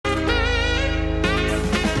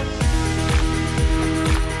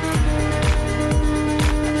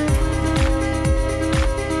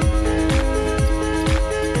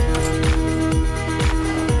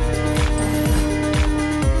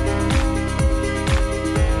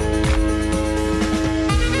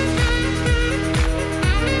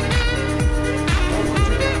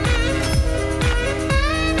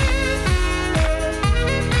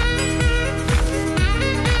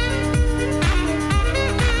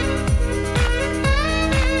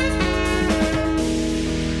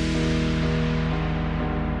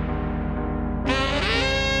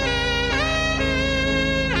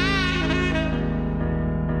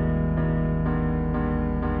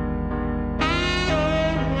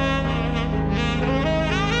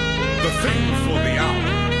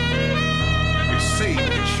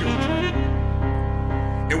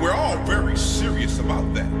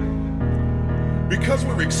because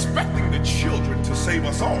we're expecting the children to save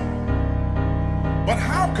us all. But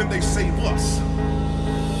how can they save us?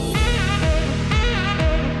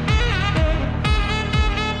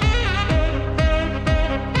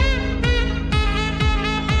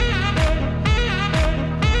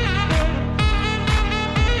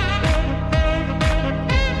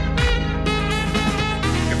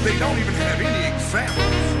 They don't even have any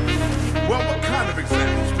examples. Well, what kind of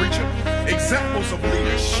examples, preacher? Examples of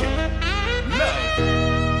leadership,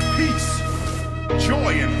 love, peace,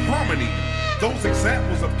 joy, and harmony. Those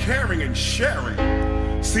examples of caring and sharing.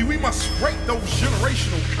 See, we must break those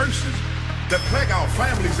generational curses that plague our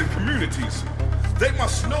families and communities. They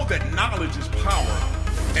must know that knowledge is power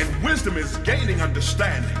and wisdom is gaining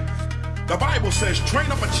understanding. The Bible says,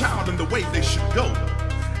 train up a child in the way they should go,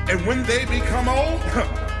 and when they become old,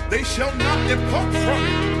 they shall not depart from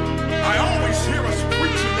it. I always hear us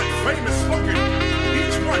preaching that famous slogan,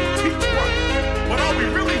 each one teach one. But are we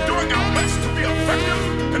really doing our best to be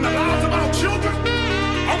effective in the lives of our children?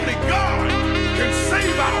 Only God can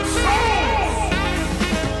save our souls.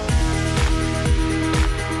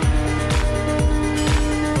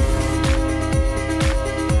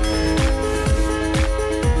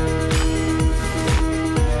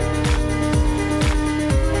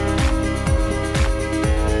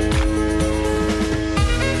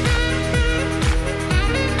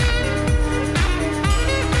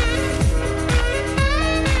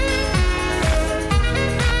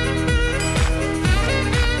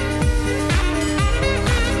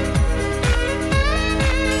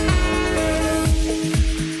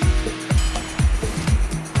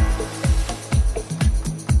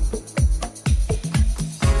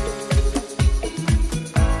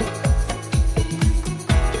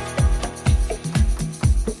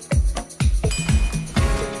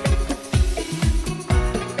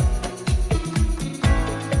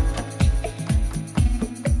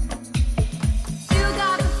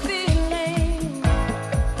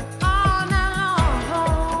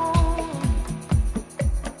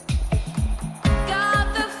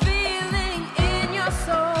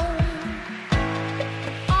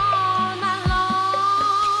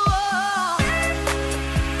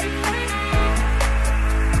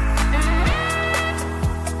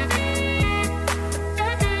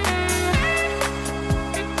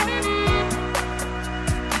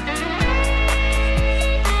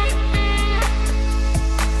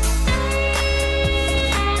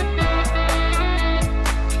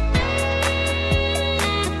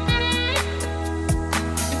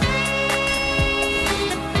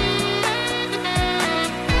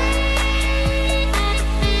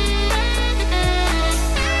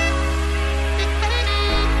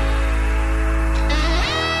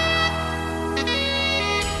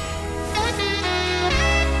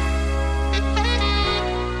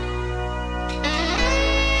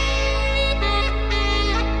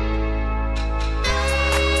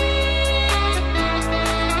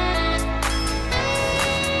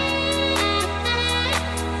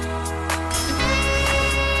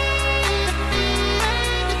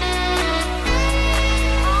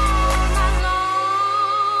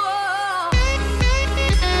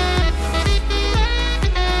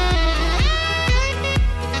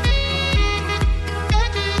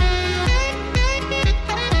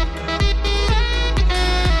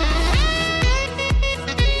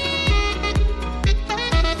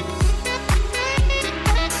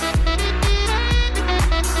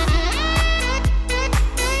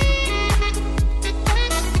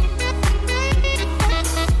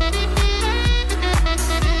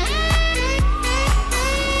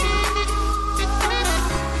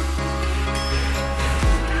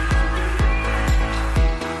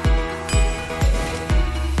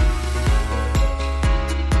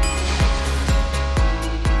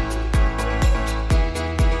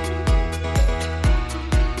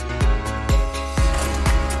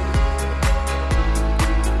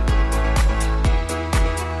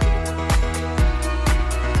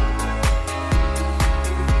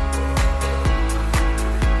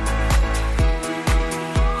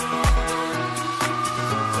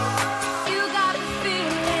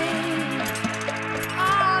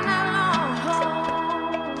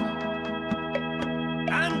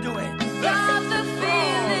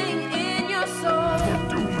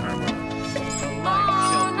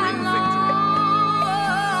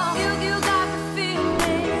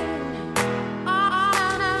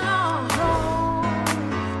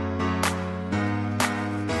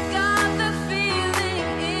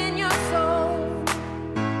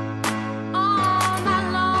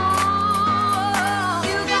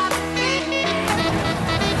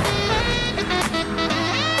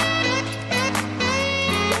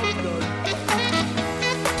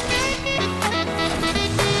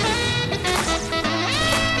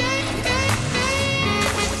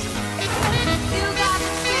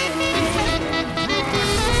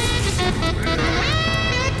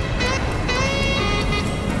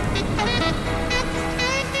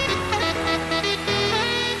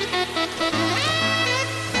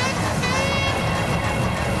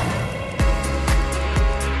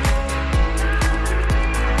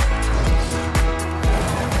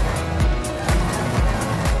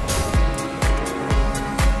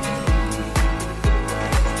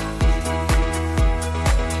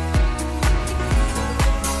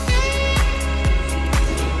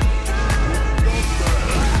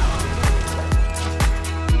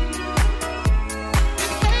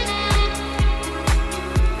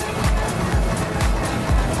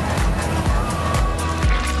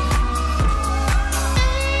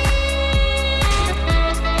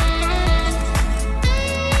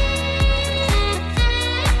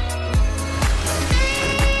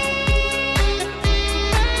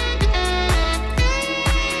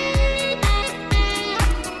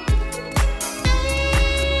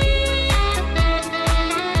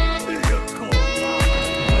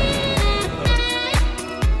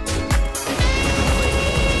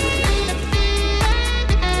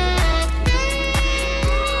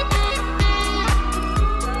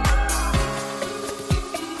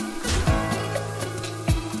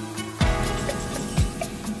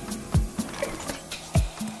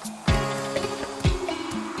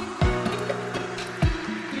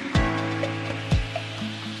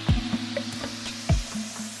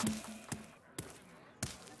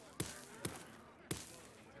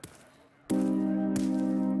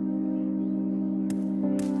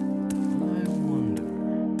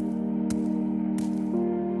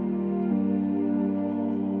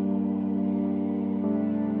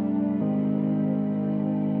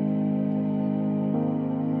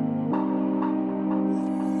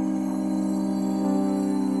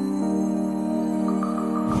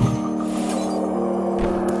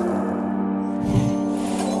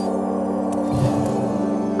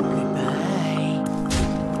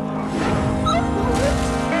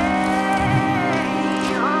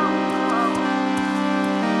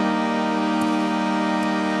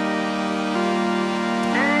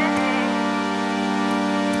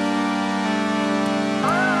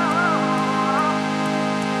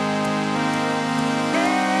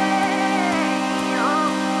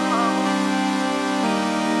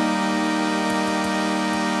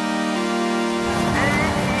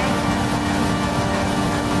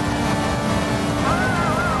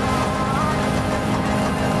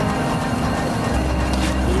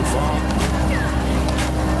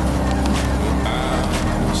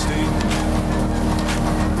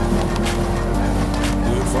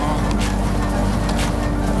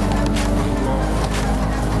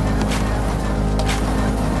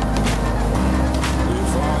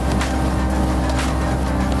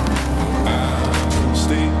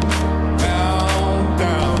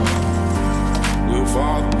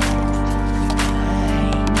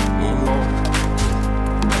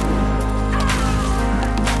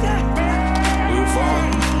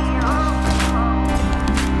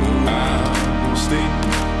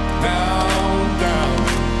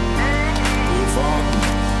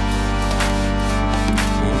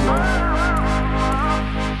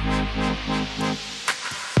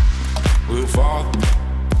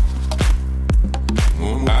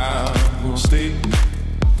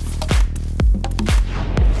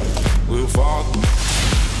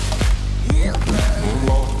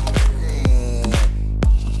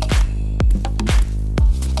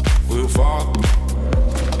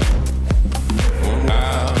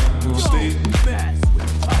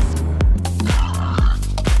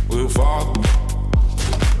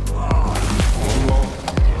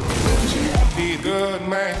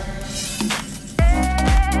 man.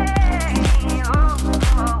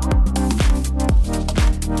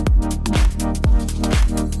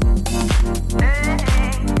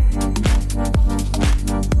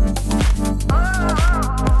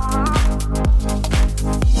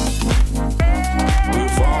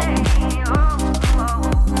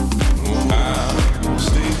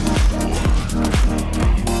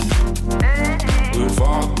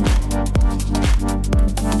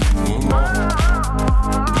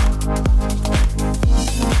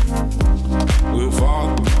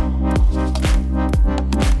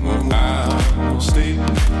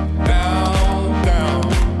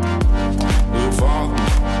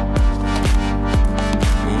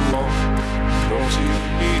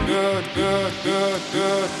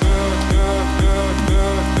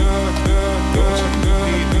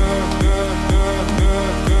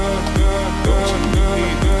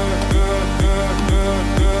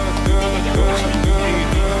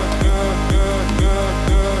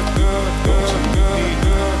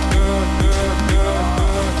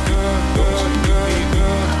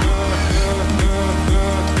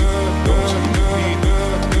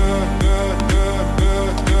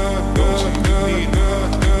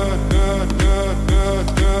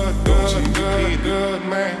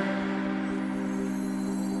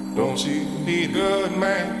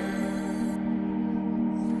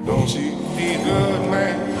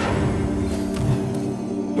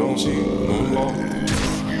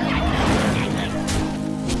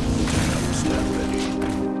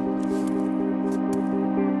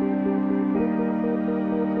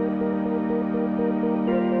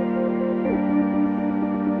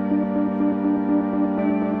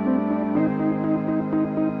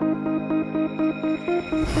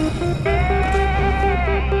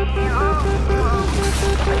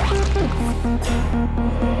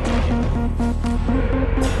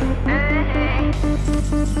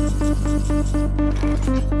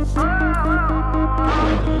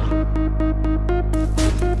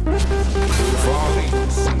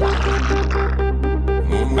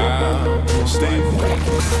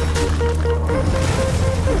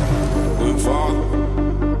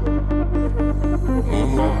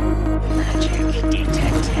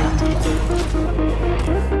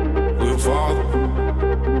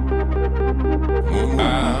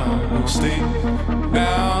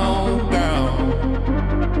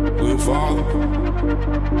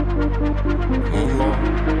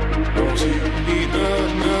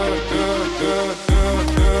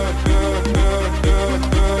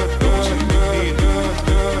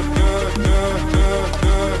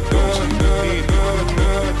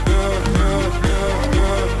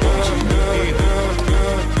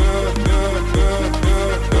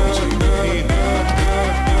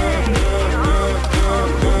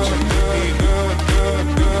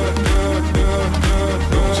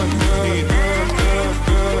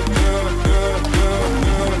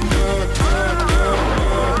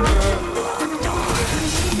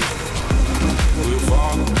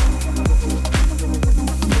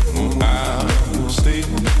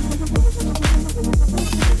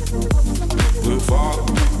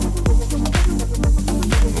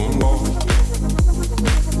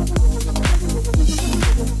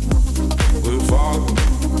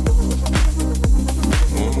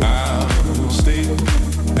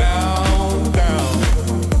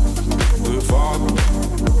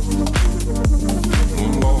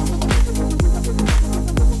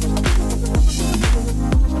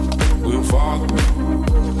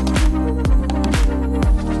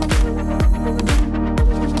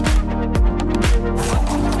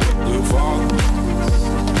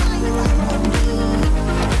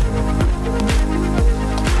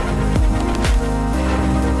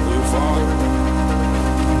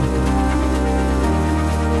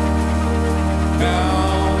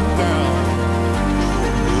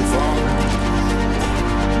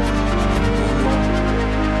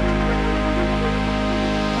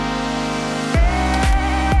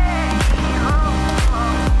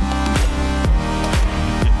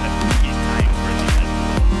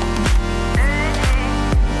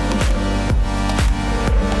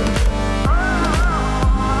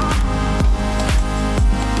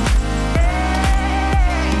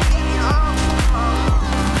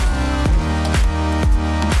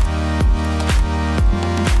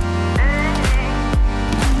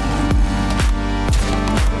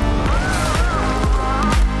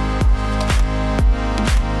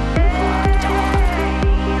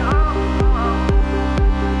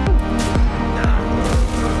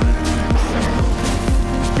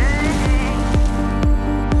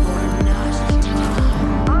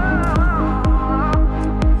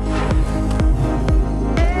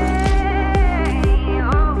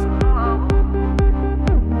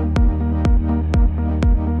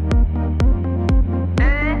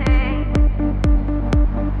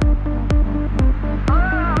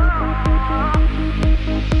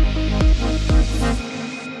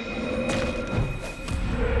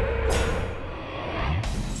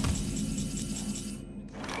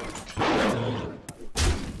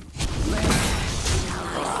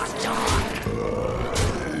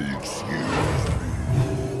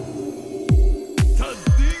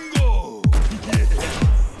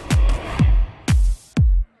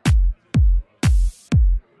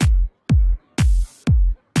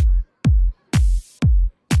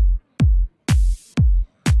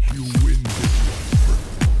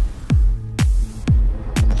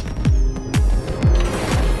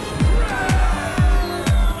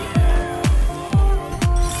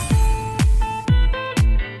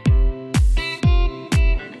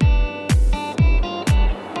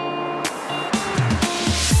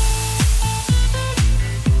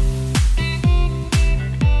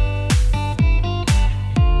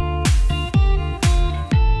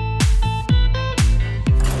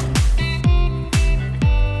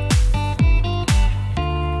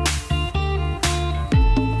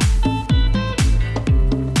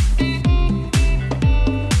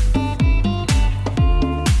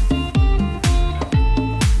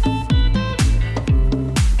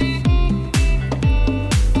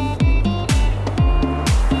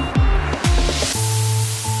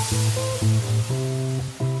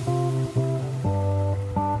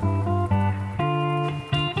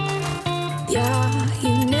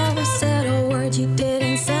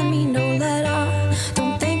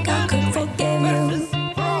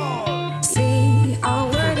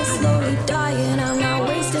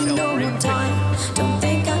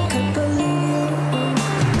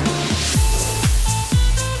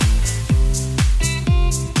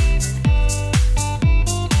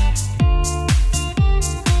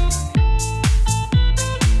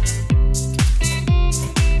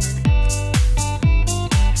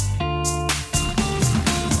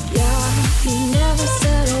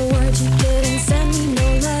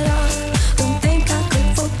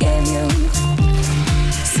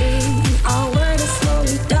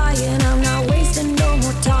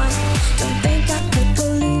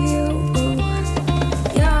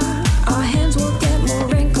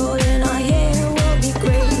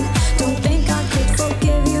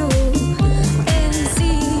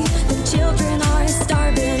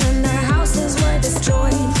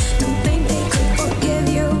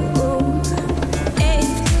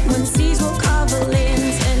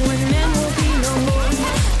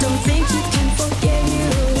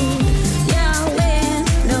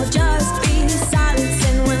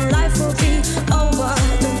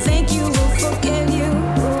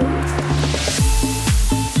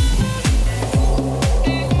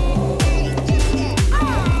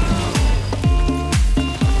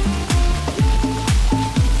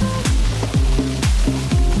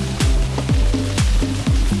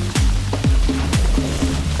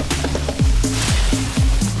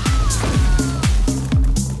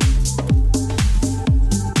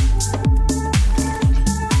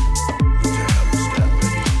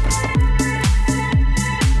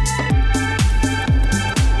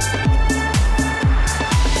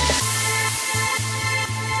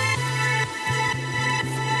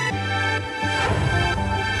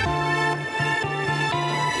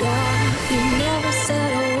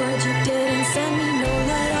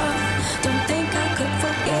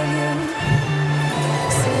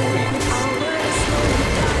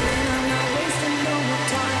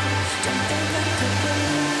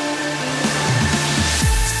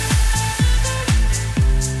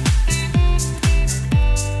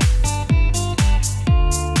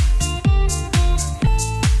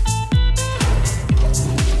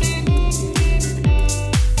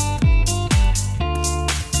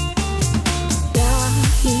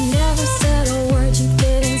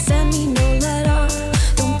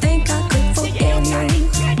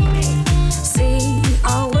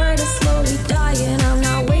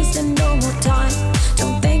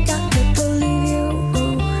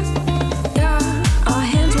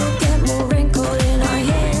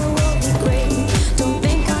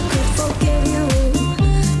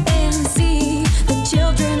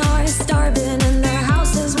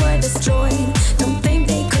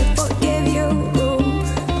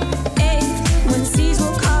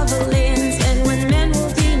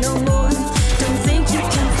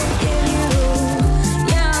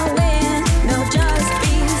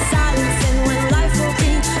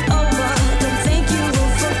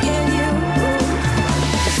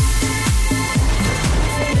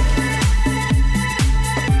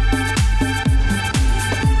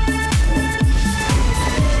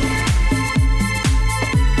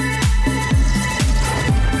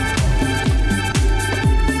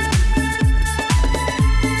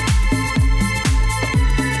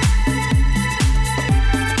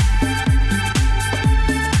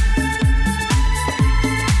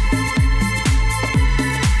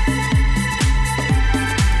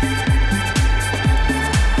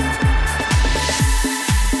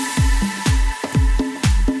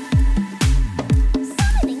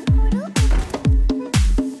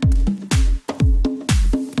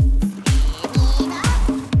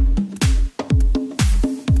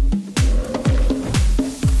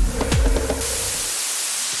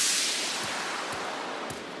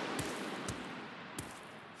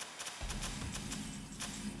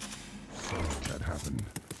 happen.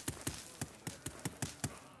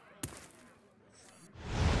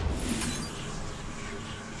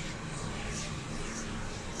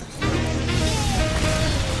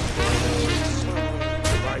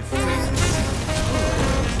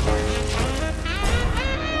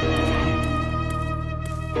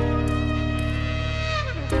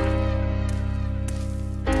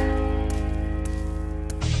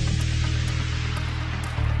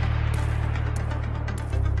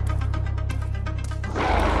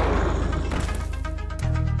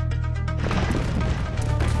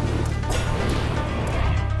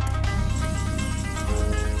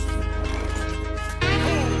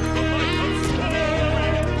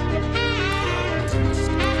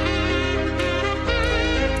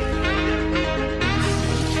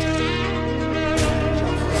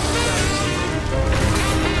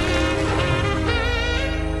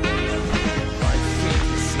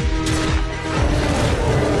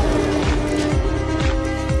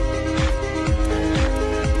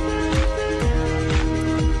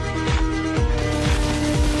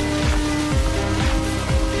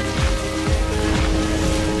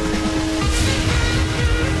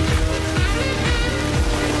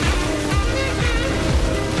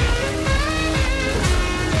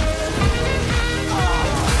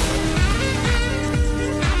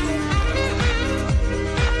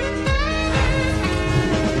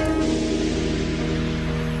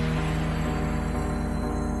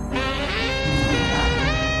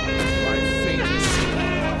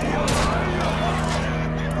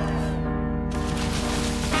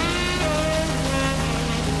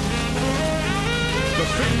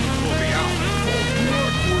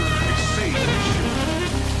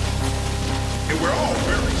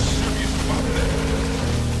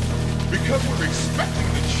 Because we're expecting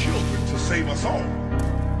the children to save us all.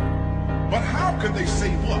 But how can they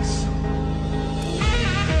save us?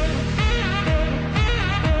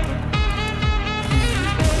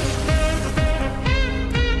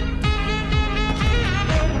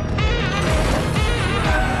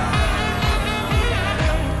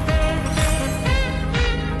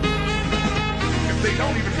 If they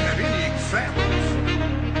don't even have any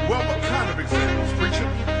examples, well, what kind of examples, preacher?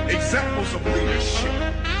 Examples of leadership,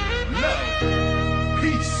 love,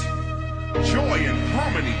 peace, joy, and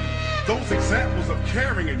harmony. Those examples of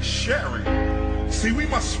caring and sharing. See, we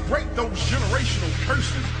must break those generational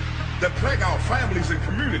curses that plague our families and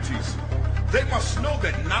communities. They must know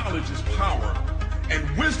that knowledge is power and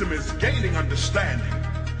wisdom is gaining understanding.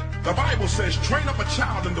 The Bible says, train up a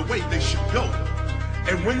child in the way they should go,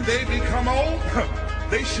 and when they become old,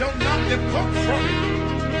 they shall not depart from it.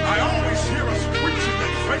 I always hear us preaching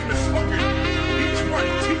that famous slogan, each one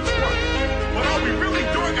teach one. But are we really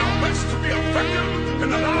doing our best to be effective in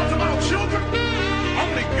the lives of our children?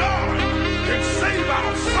 Only God can save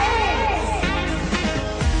our souls.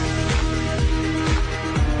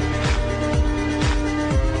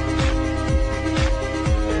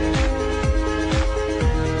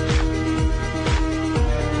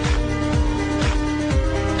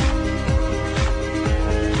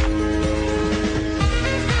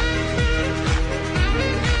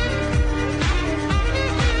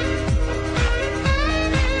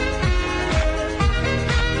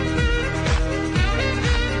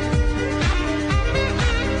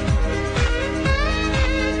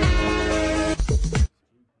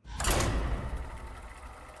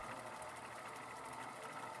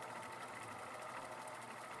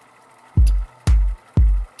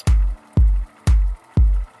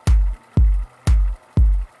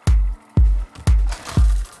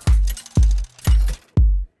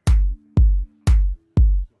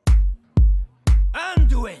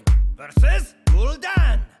 Versus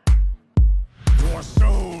Gul'dan. Your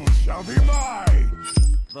soul shall be mine!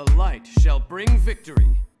 The light shall bring victory.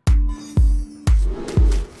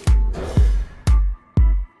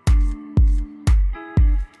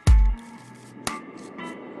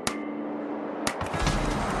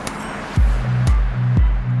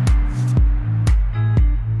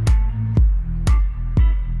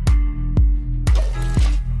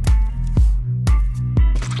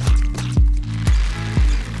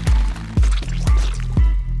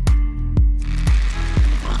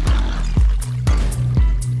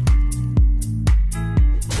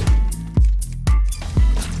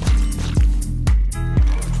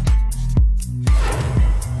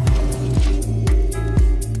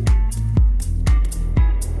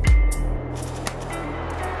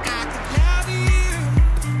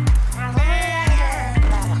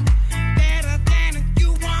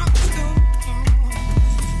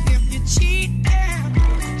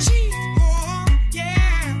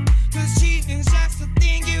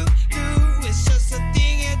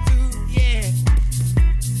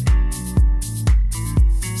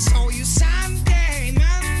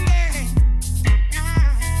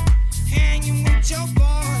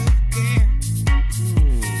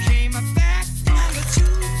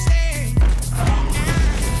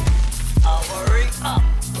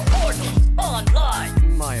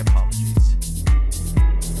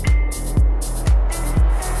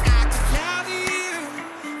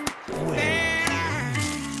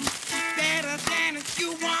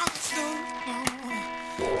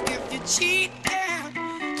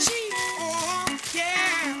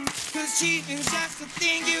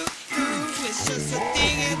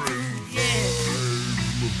 thing you do, yeah.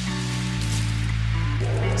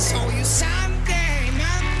 So you Sunday,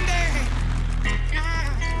 Monday,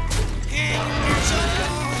 and your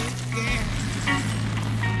boy again.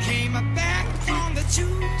 Came back on the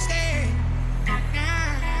Tuesday.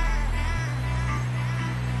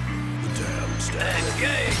 The damn stand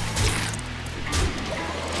gay.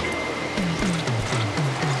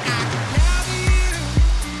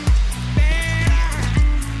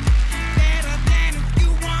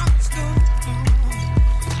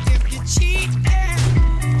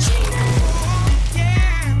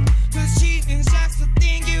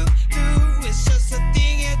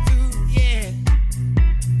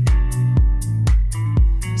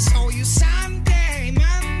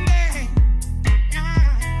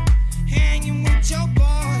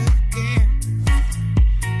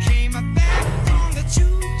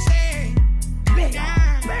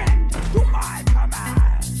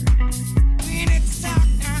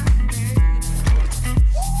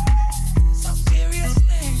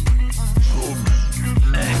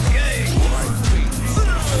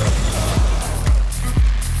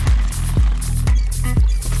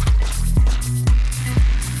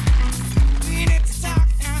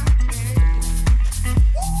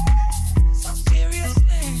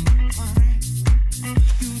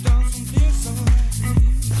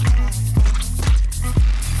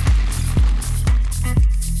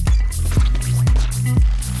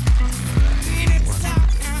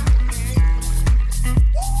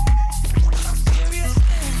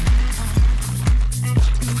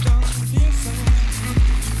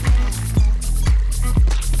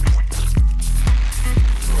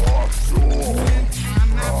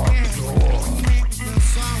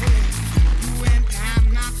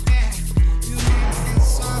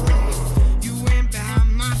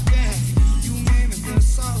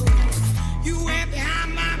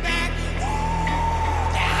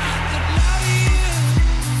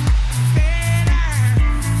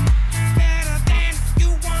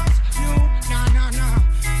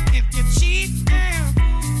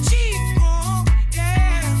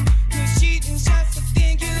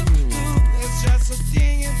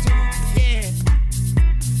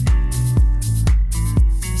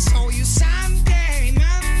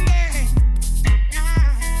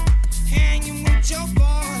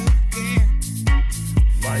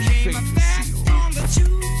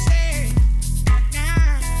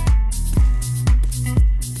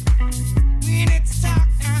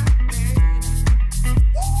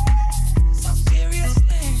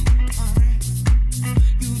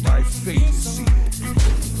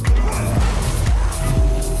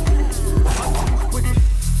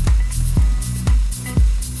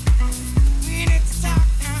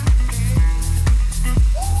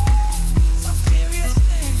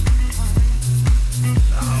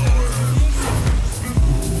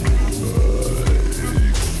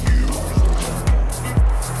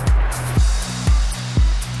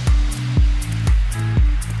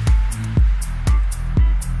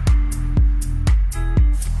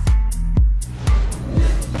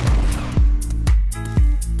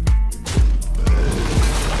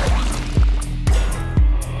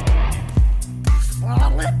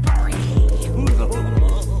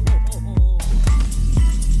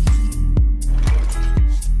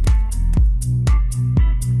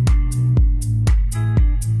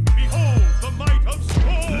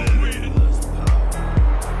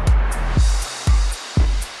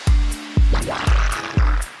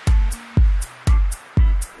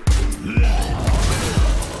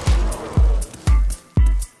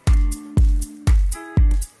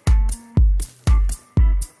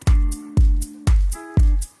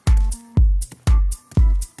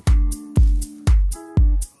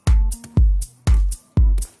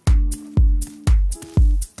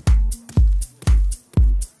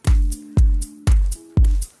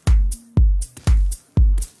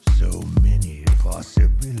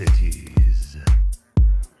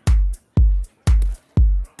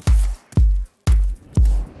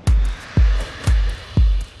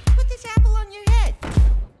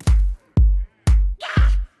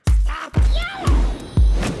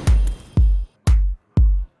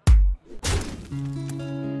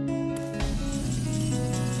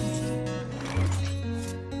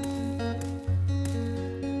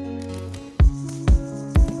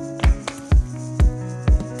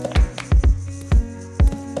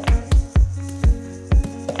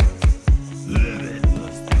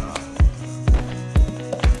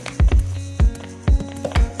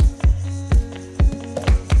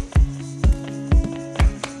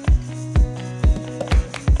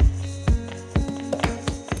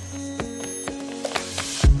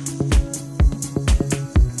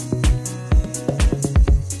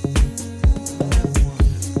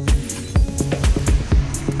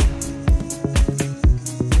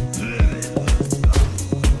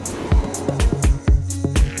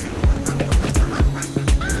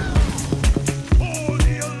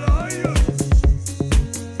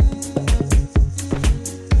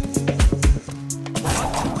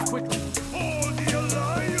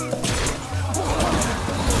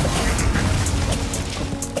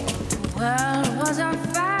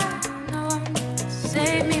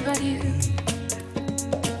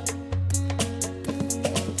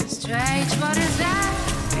 rage, what is that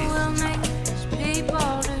will make these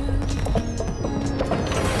people do?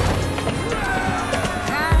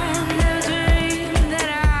 Kind of dream that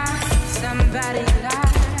I'm somebody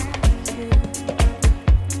like you.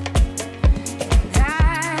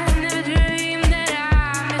 Kind of dream that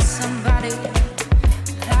I'm somebody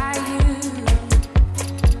like you.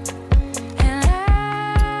 And I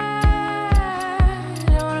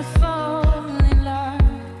don't wanna fall in love.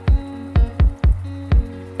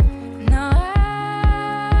 No, I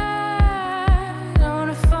don't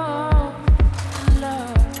wanna fall in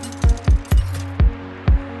love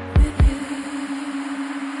with you.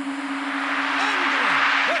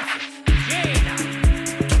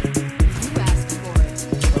 You asked for it.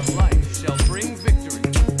 The light shall bring victory.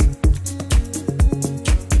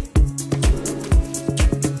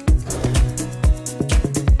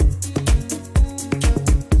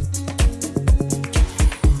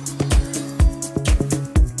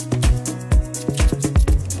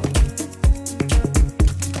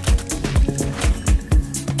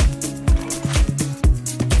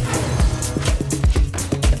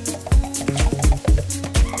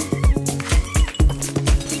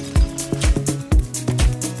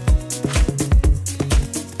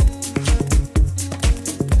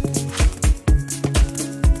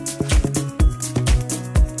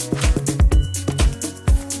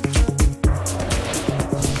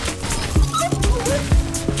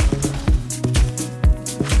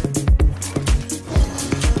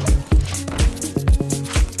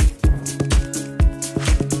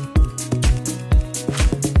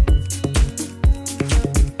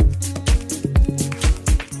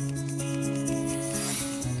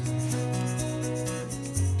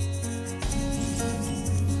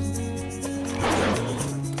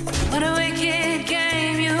 What a wicked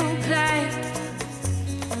game you play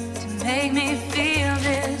to make me feel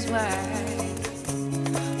this way.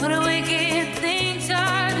 What a wicked thing to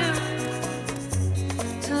do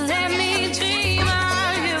to let me dream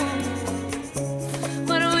of you.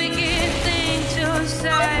 What a wicked thing to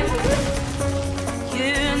say.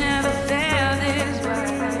 You never felt this way.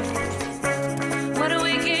 What a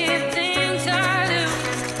wicked thing to do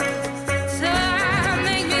to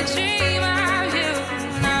make me dream of you.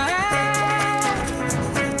 No, I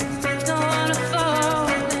don't wanna fall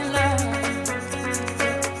in love.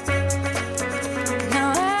 No,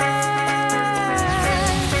 I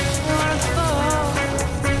don't wanna fall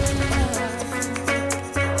in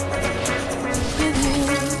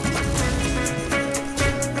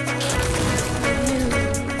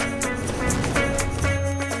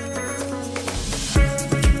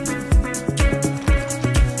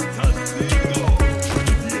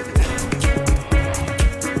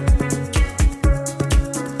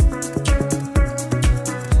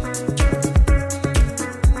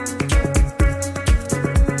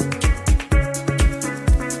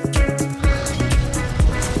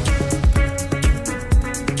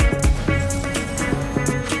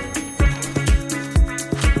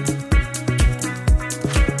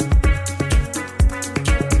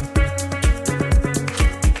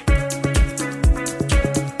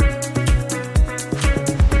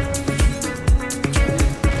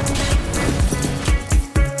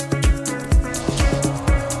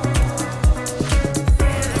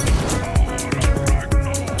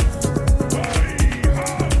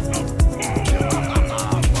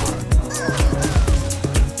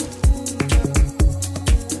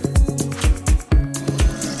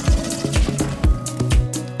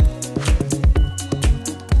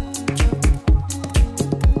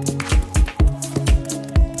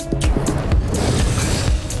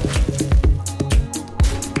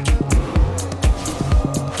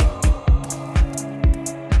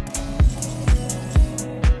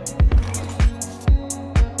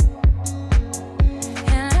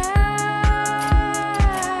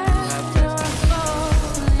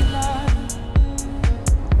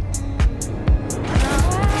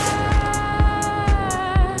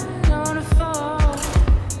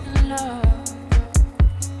love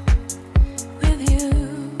with you.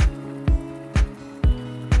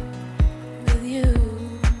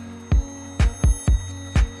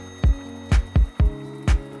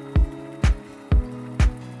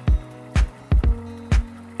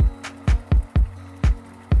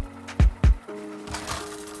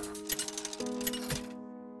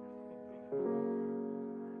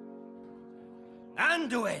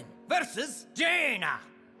 Anduin versus Jaina.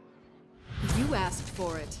 You asked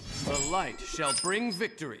for it. The light shall bring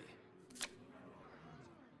victory.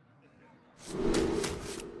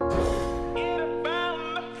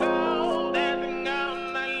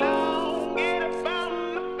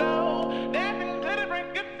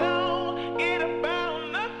 Get up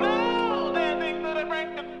on the floor.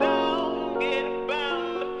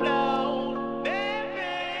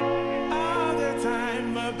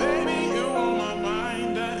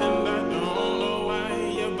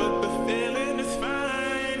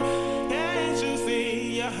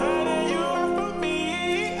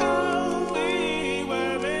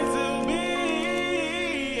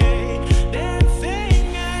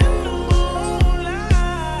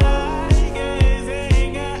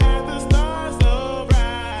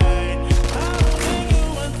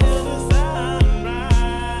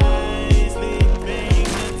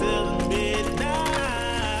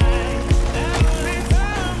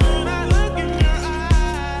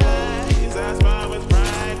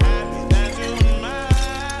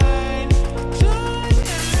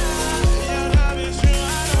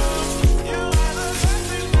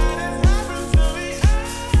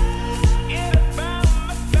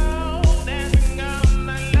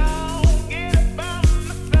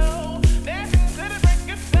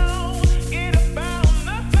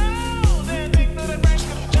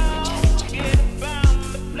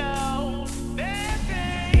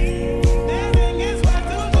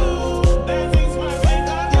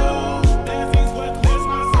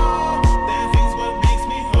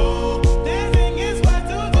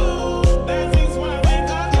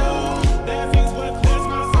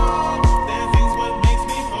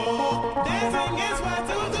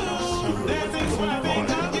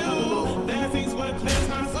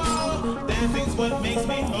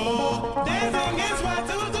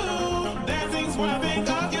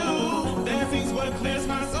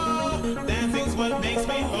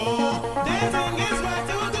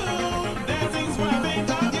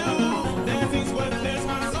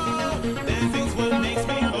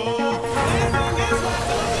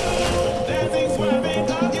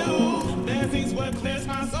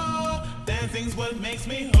 dancing's what makes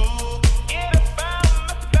me whole. Get up on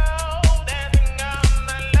the floor, dancing on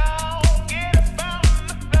the low. Get up on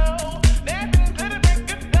the floor, dancing to the break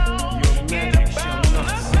of dawn. Get up on the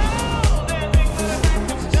floor, dancing to the break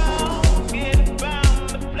of dawn. Get up on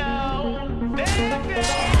the floor, dancing.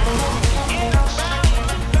 Get up on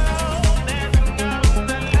the floor, dancing on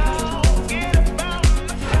the low. Get up on the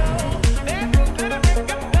floor, dancing to the break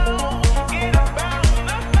of dawn. Get up on the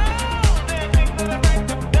floor, dancing to the break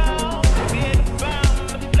of dawn. Get up on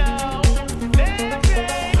the floor, dancing.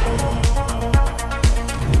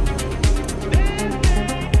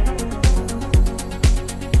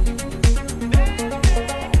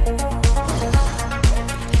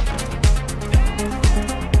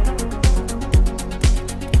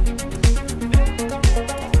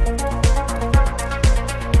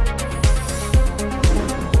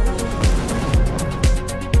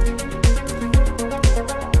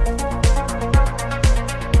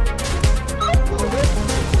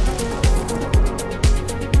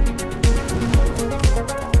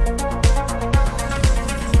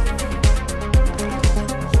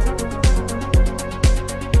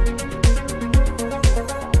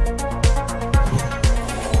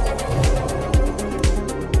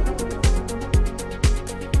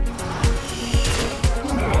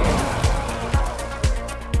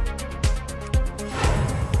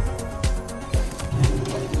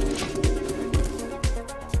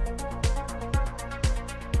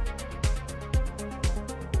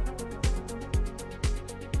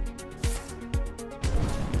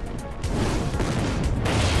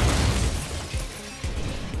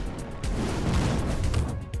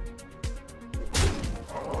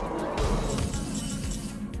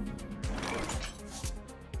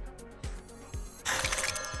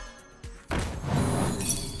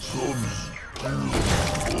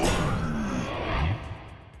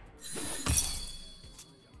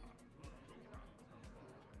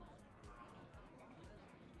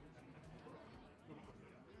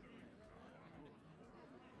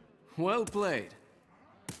 Well played.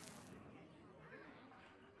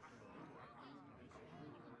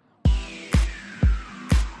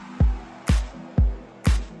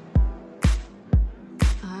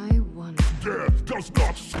 I wonder. Death does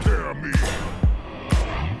not scare me.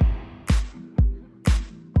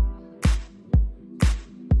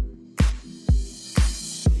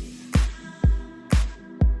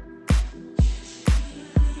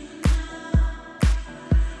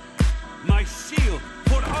 My shield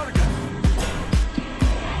for Argus!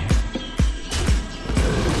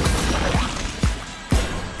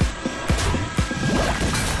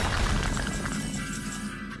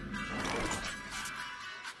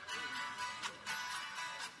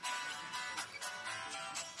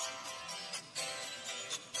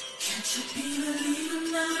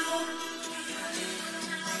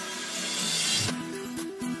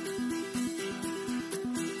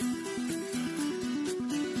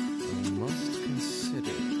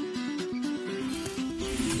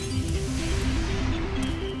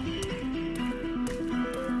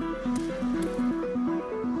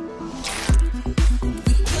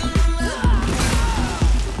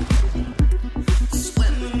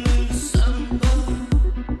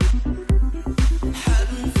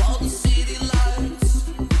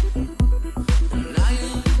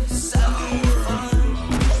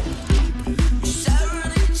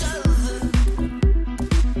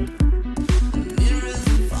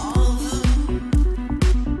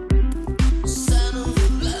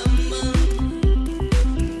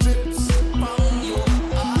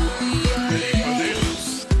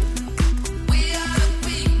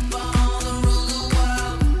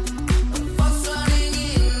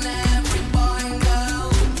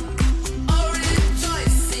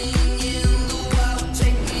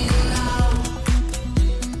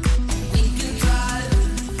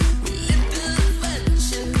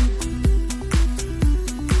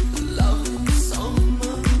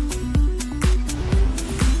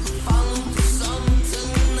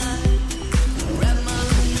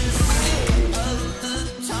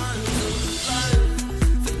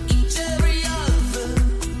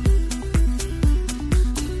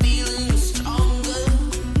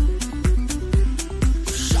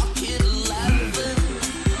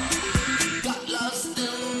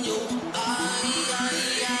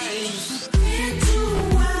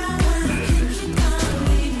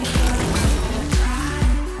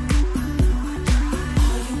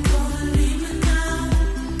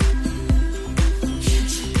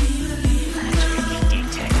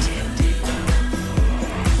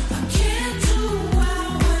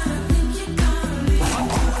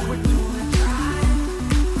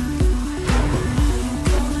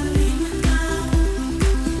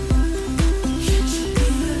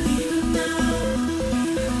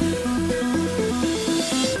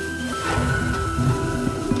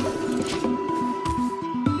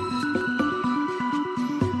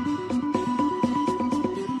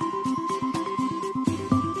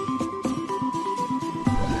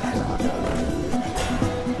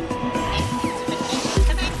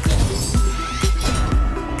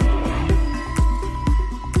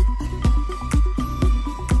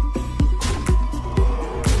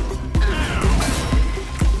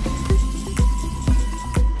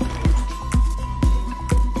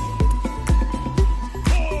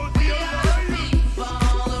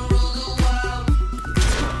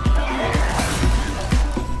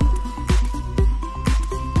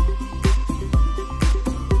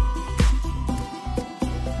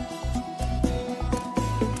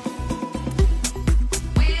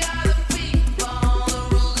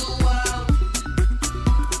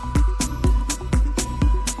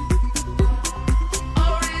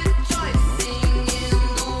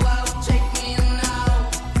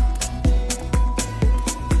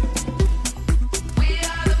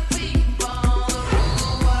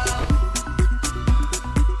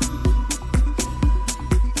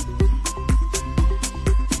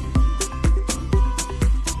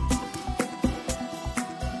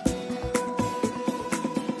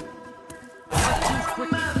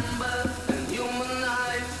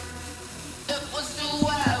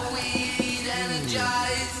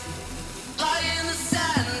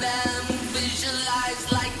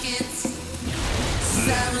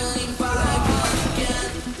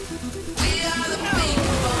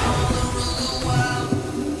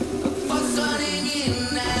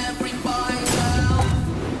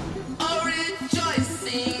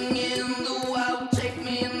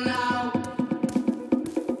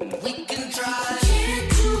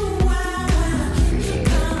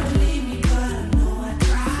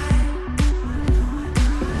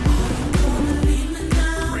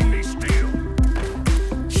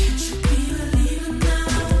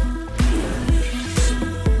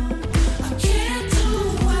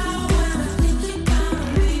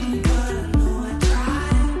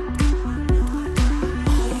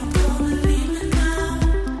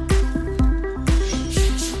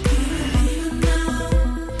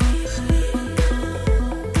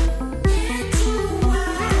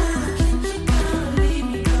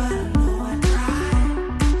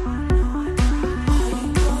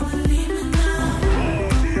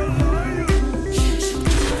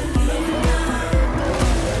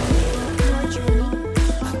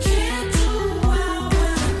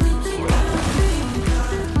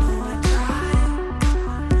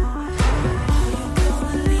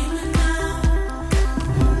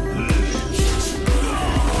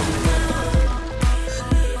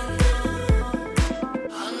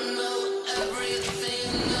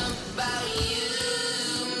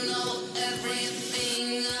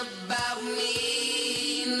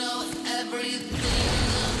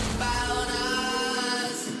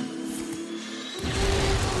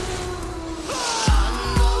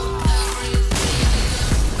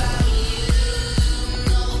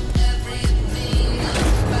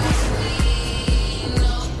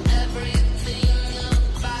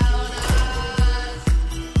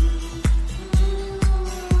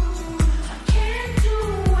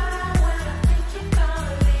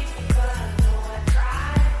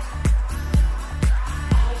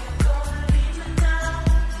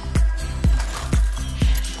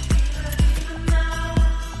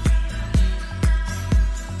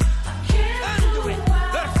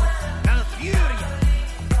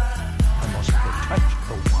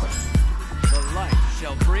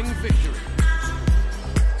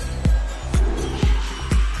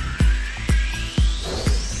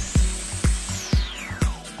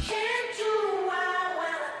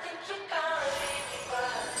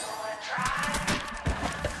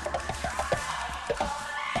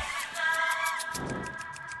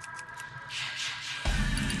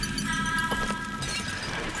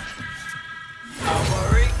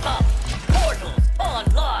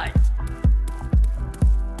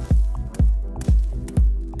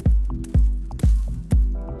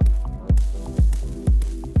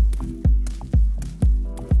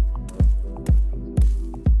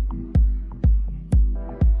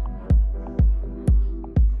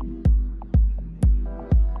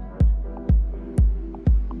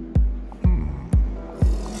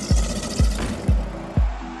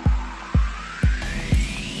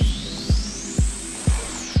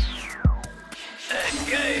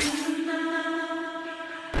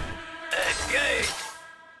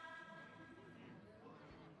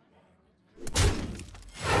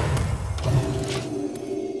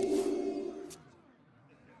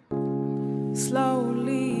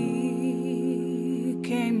 slowly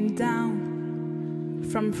came down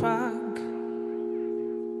from fog.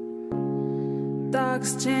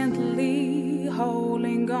 Dogs gently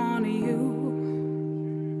holding on to you.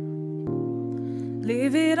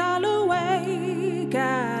 Leave it all away,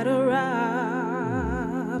 gotta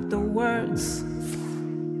wrap the words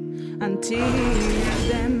and tear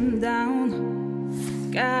them down.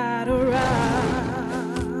 Gotta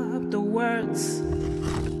wrap the words.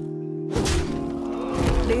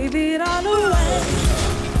 Leave it all away.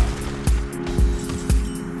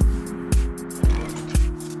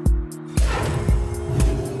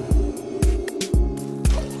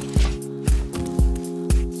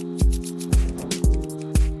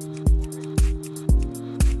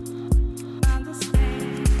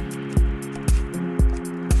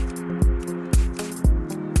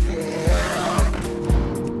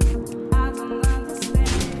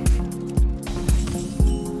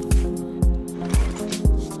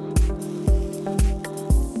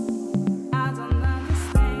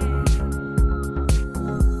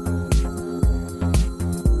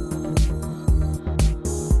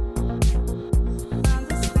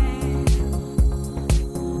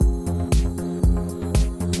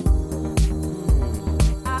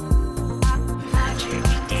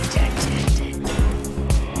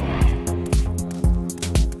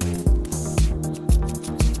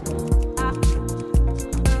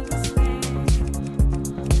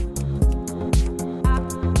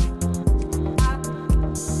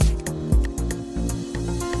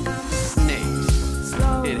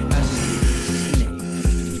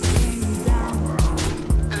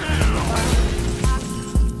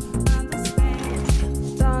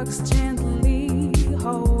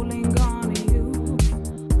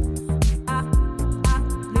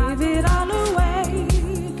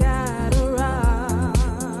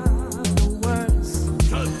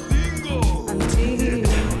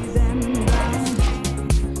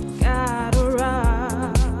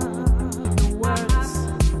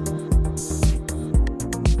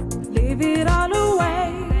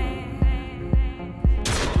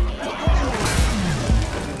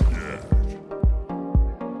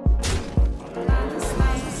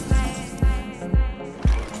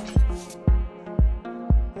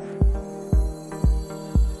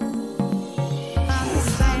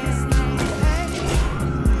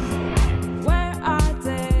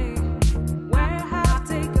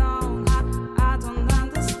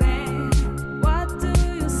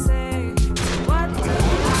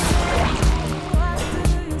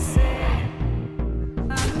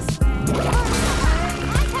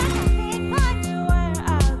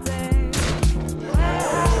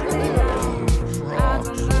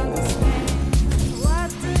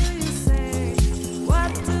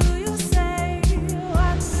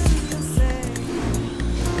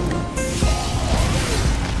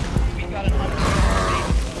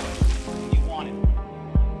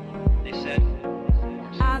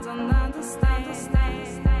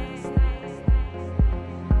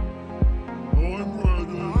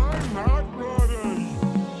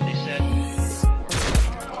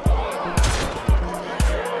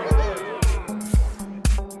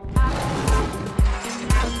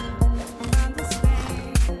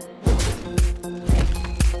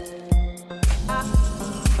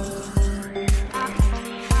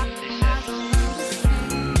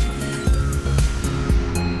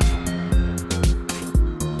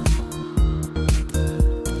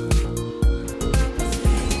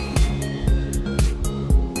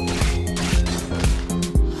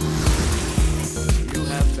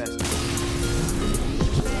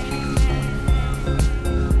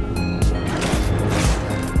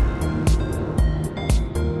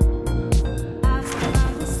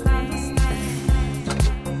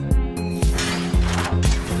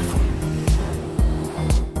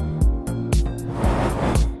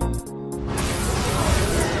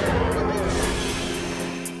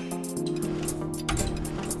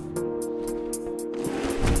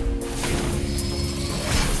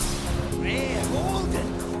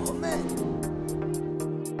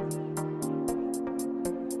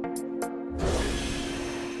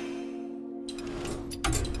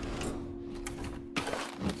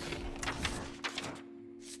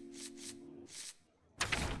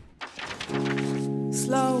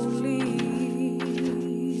 Slowly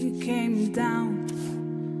came down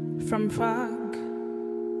from fog.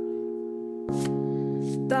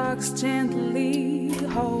 Dogs gently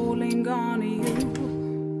holding on to you.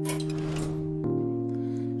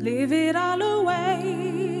 Leave it all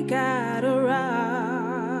away, gotta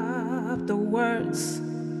wrap the words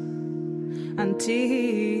and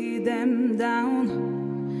tear them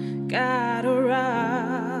down. Gotta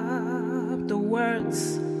wrap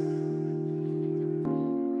words.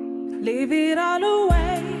 Leave it all away.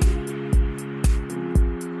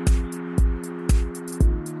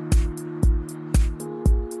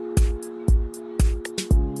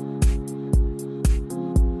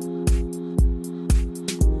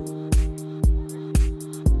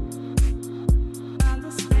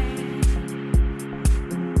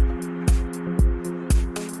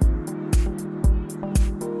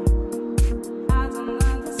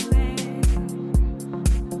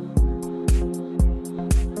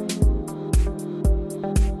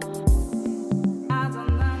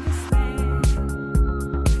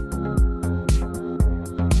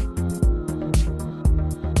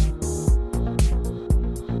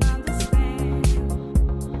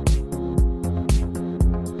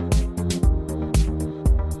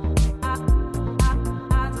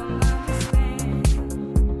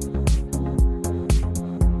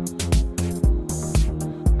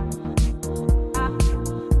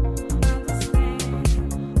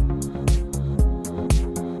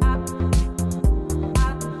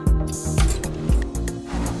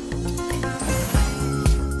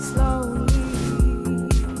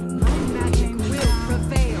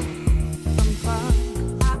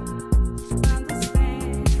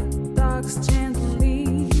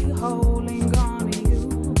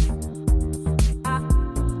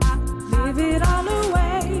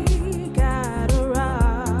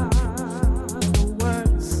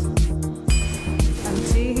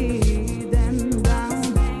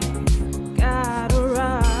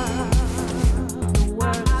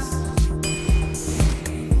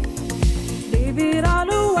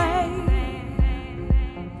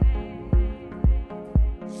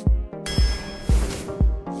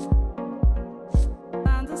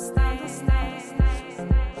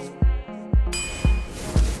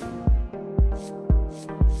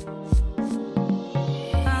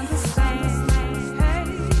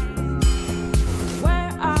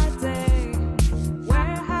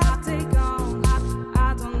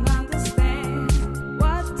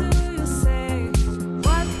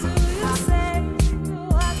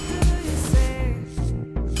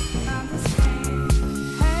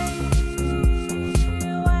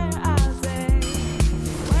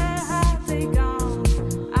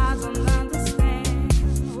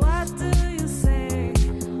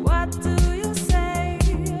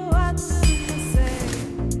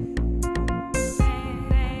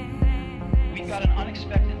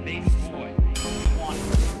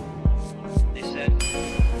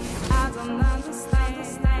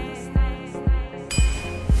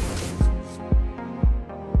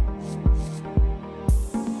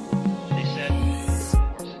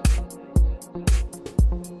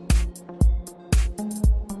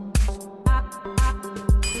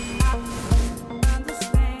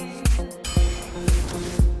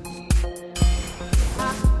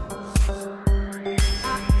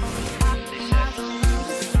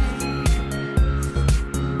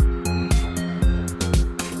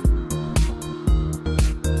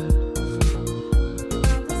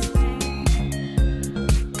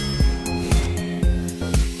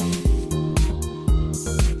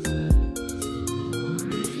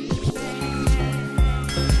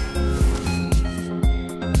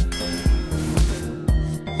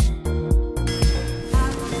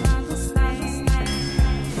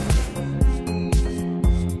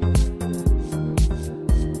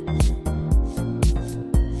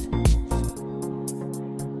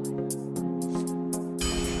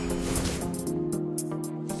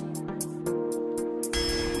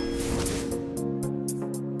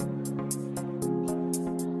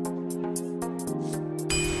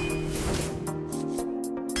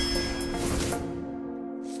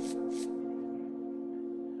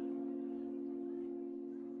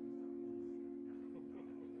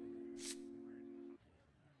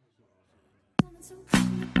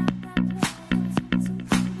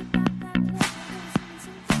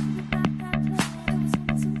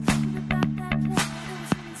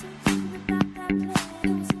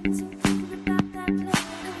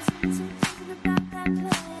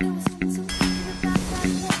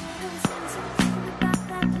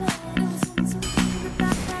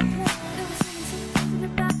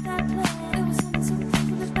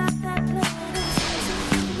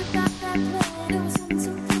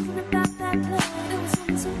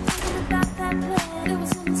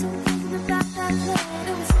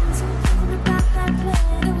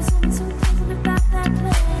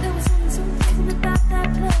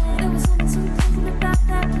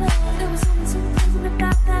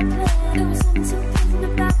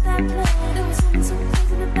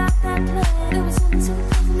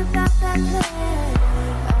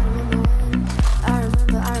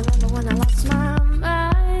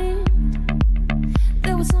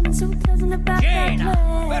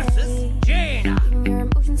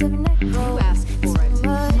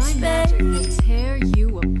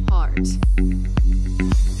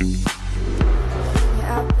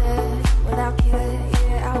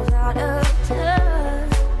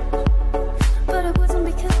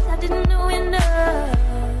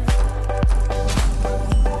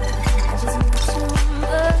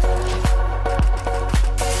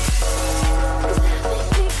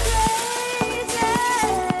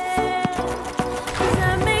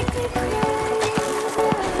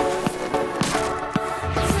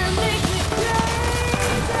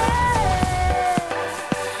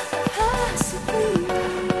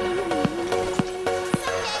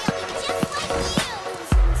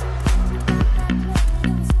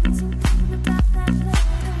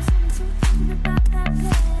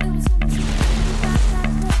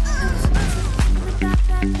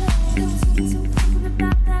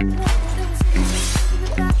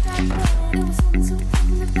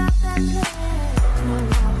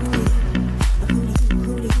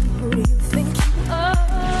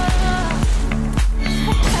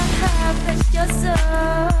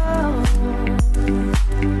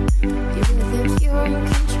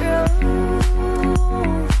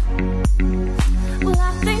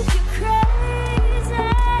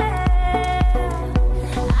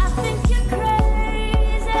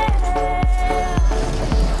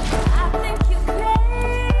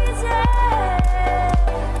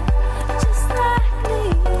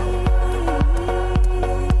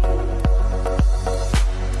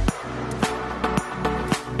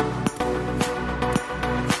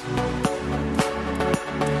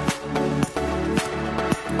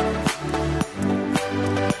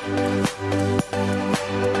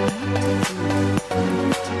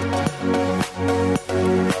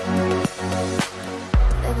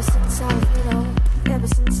 Ever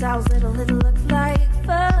since I was little, it looked like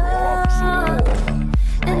fun.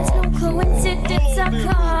 And it's no coincidence I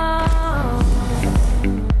come.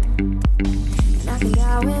 And I can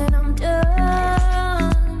die when I'm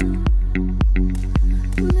done.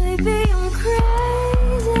 Maybe I'm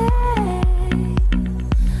crazy.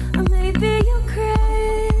 Maybe you're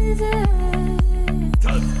crazy.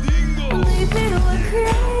 Maybe we're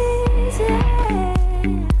crazy.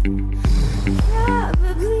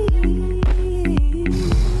 Probably.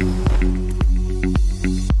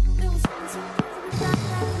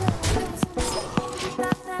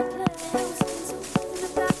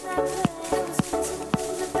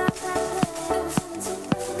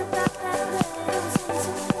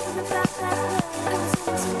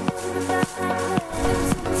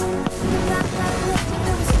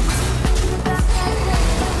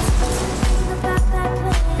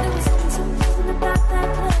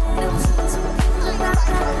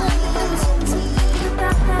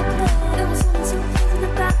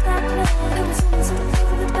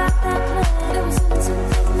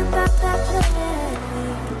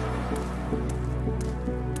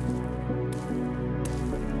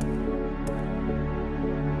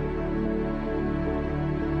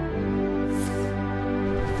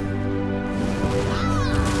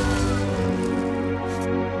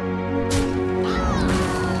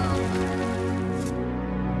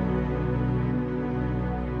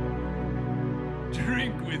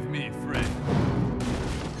 Drink with me, friend.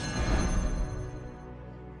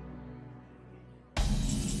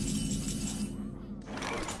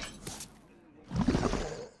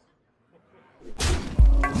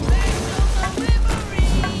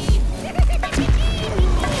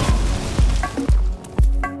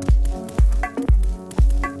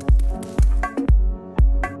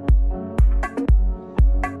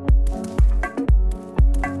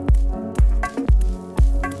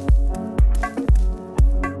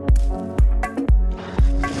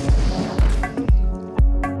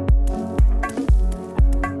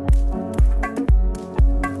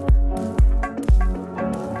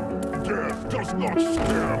 Does not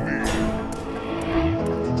scare me.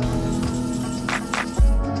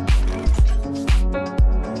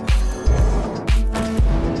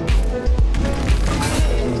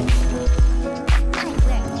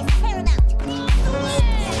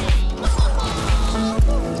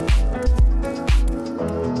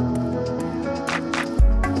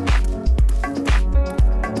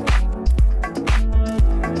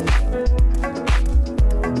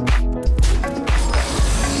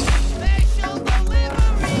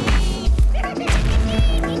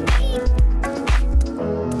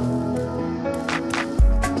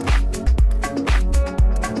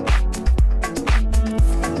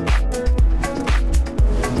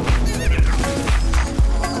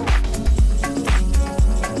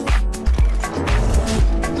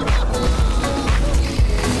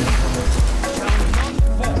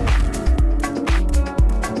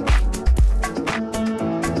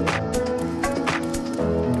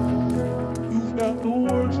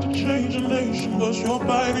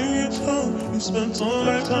 Spent a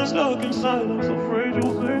lifetime stuck in silence, afraid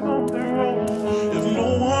you'll say something wrong. If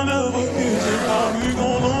no one ever hears it, how we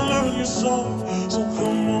gonna learn your song? So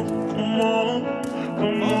come on, come on,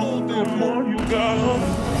 come on, come on, you gotta.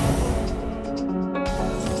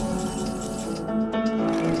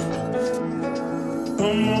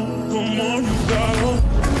 Come on, you gotta.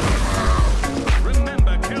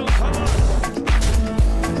 Remember, kill cover.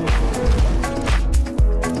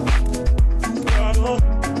 You gotta.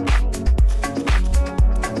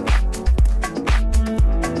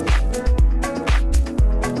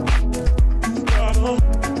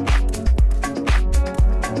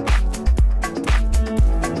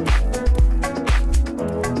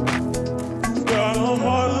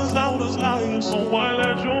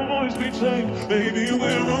 Baby,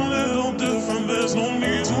 we're a little different, there's no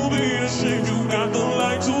need to be ashamed. You got the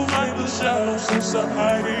light to fight the shadows, so stop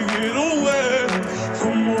hiding it away.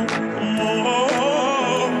 Come on, come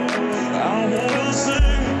on. I wanna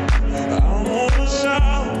sing, I wanna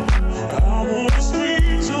shout, I wanna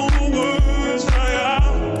scream till the words cry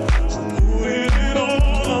out. So put it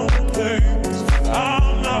all on the page,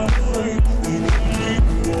 I'm not afraid. We can read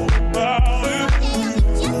all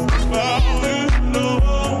about it, no.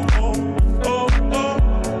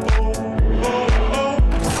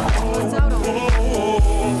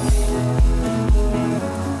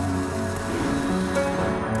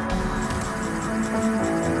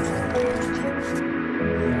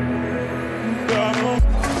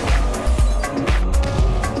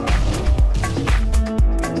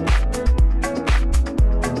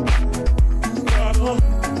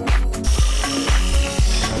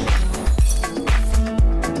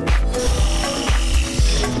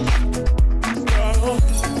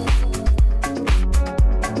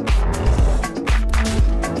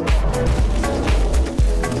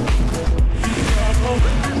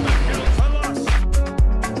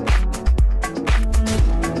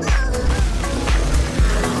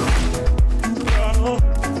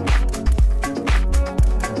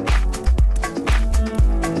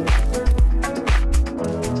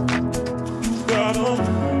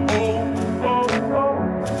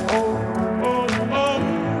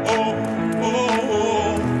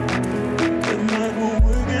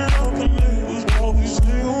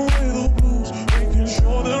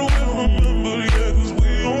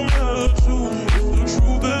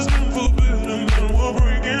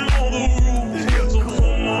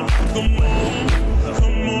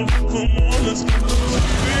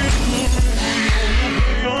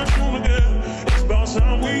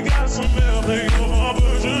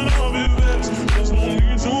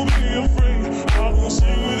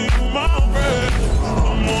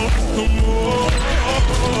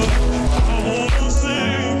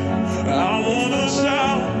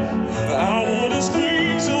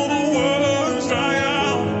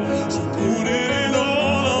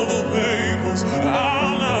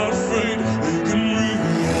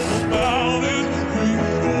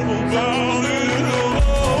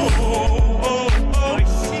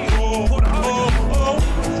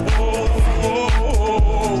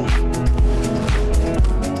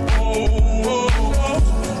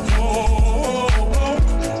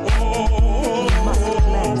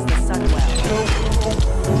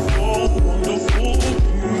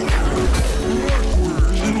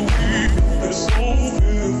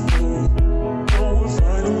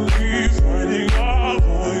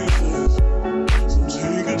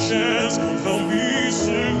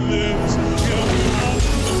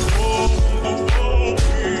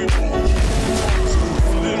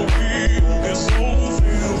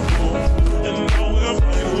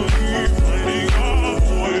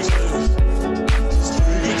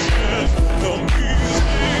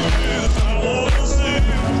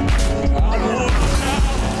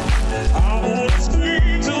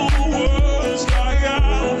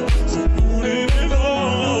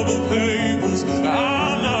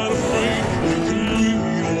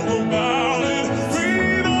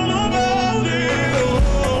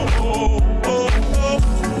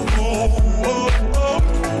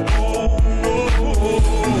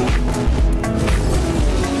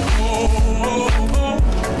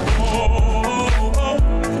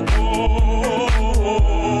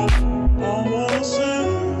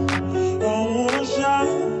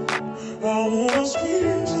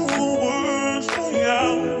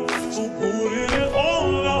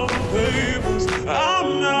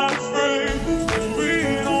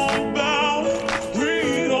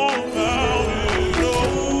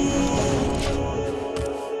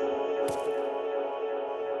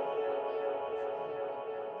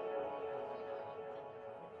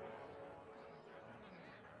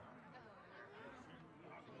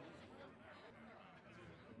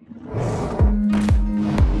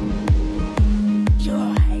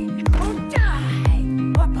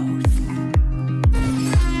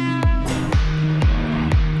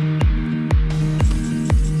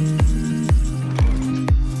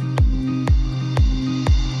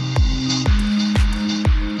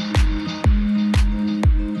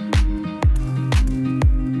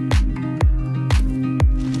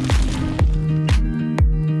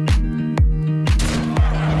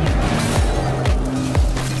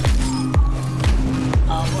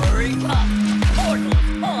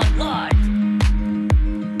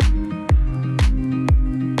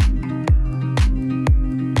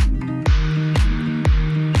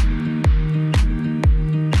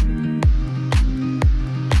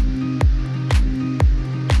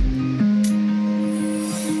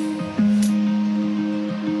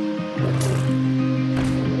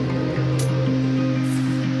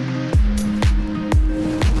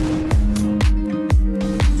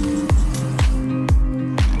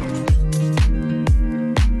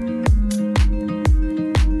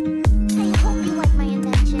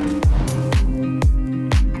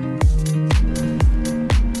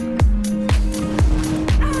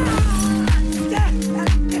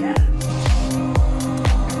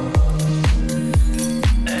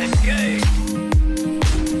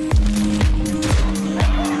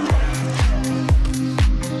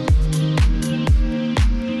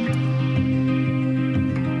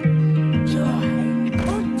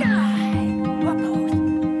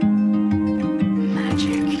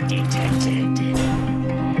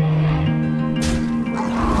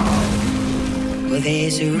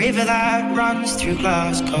 There's a river that runs through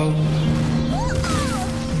Glasgow,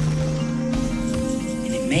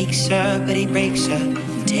 and it makes her, but it breaks her,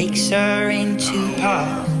 and takes her into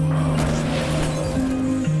part.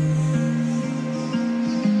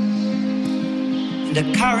 And the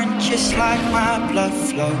current, just like my blood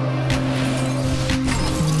flow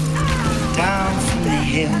down from the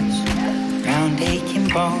hills, round aching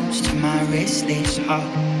bones to my restless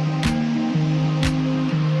heart.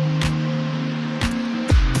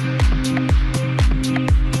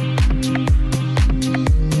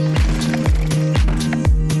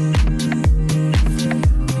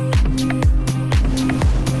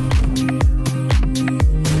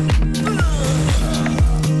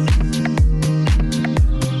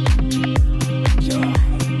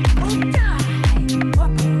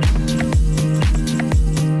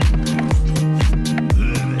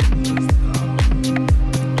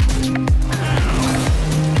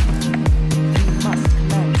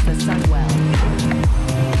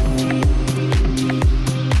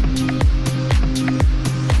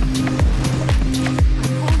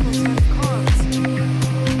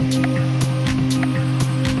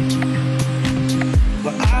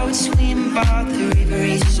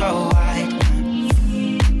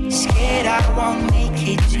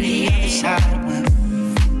 decide when.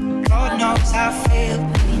 God knows I feel,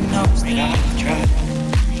 but He knows that I've tried.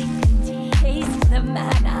 Taste the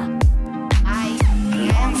manna. I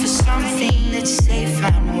long for something that's safe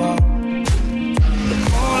and warm,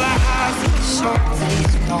 but all I have is soul that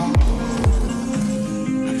is gone.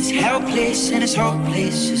 I'm as helpless and as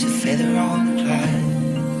hopeless as a feather on the cloud.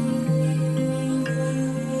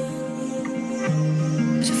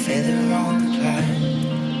 As a feather on the cloud.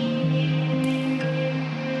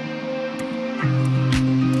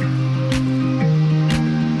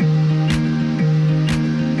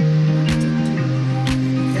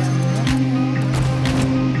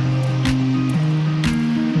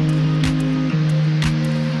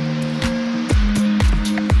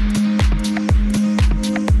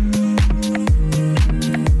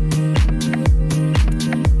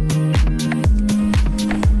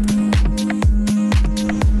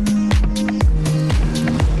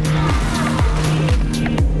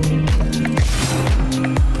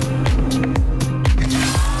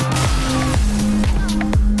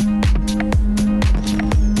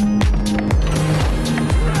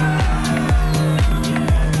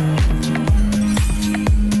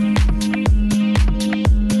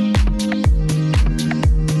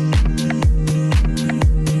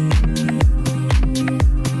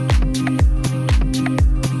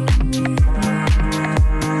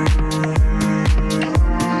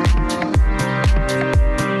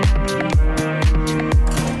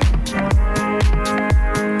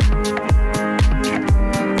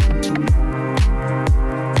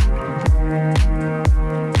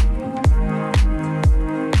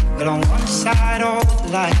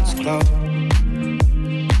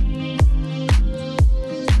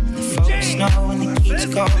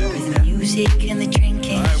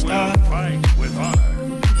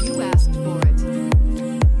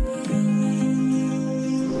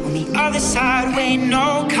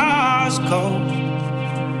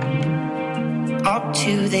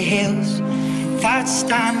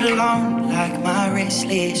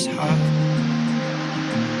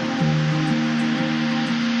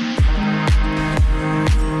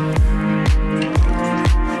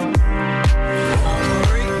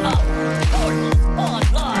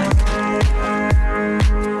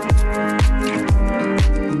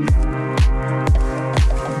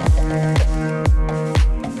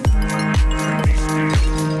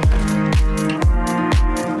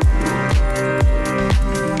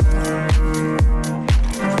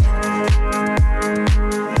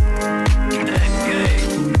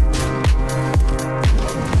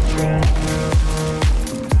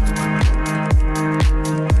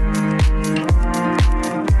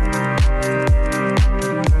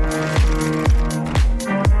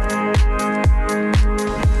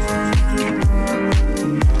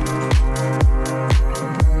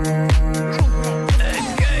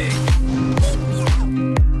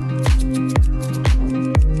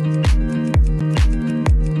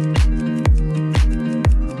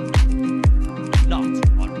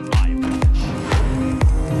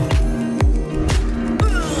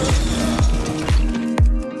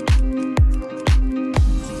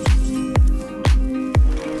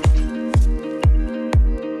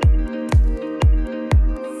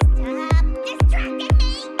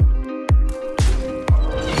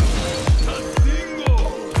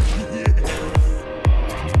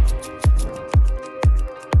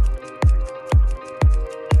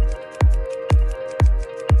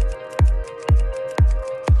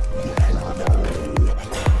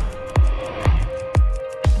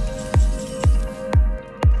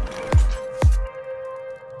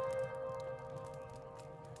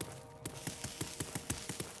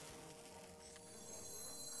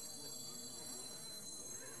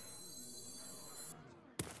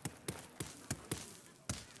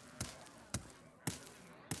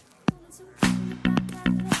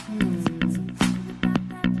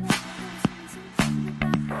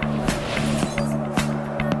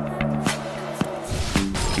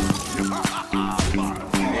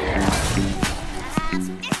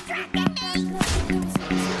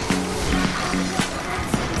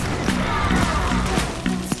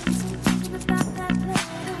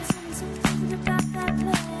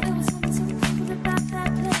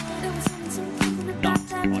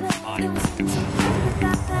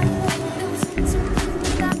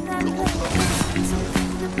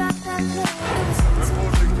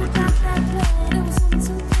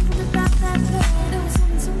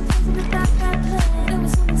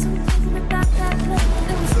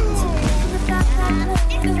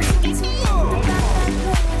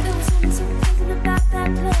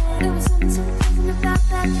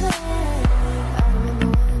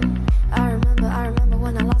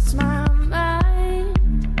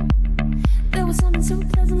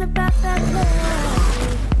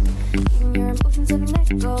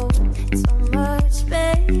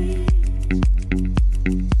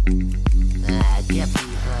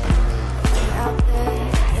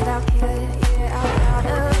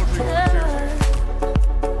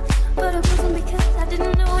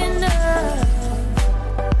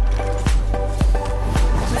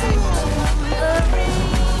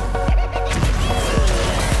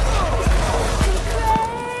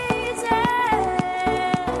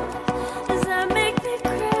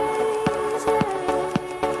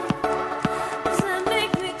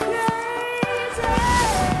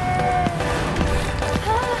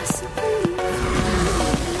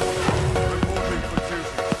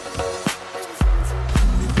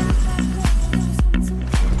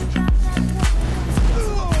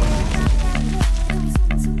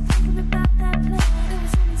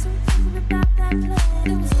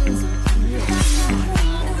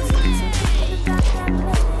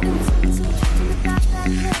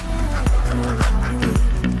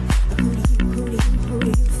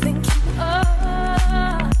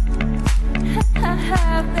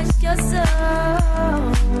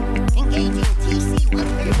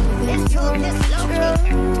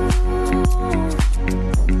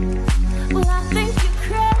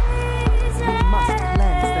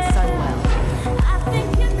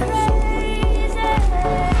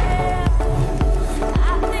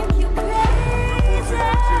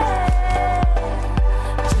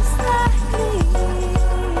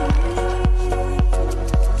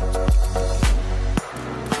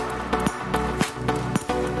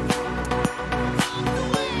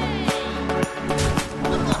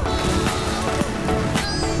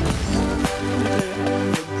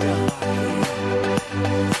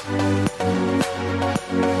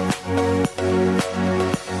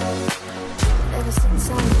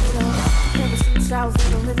 I was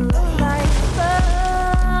in the middle of life.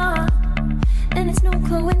 And it's no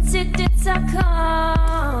coincidence I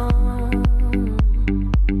come.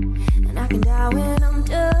 And I can die when I'm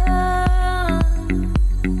done.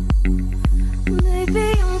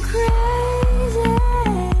 Maybe I'm crazy.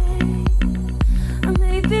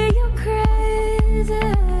 Maybe you're crazy.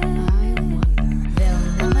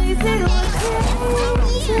 Maybe you're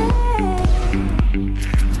crazy.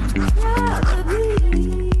 Probably.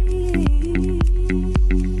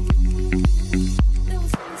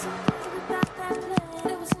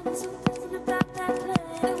 There was something about that place.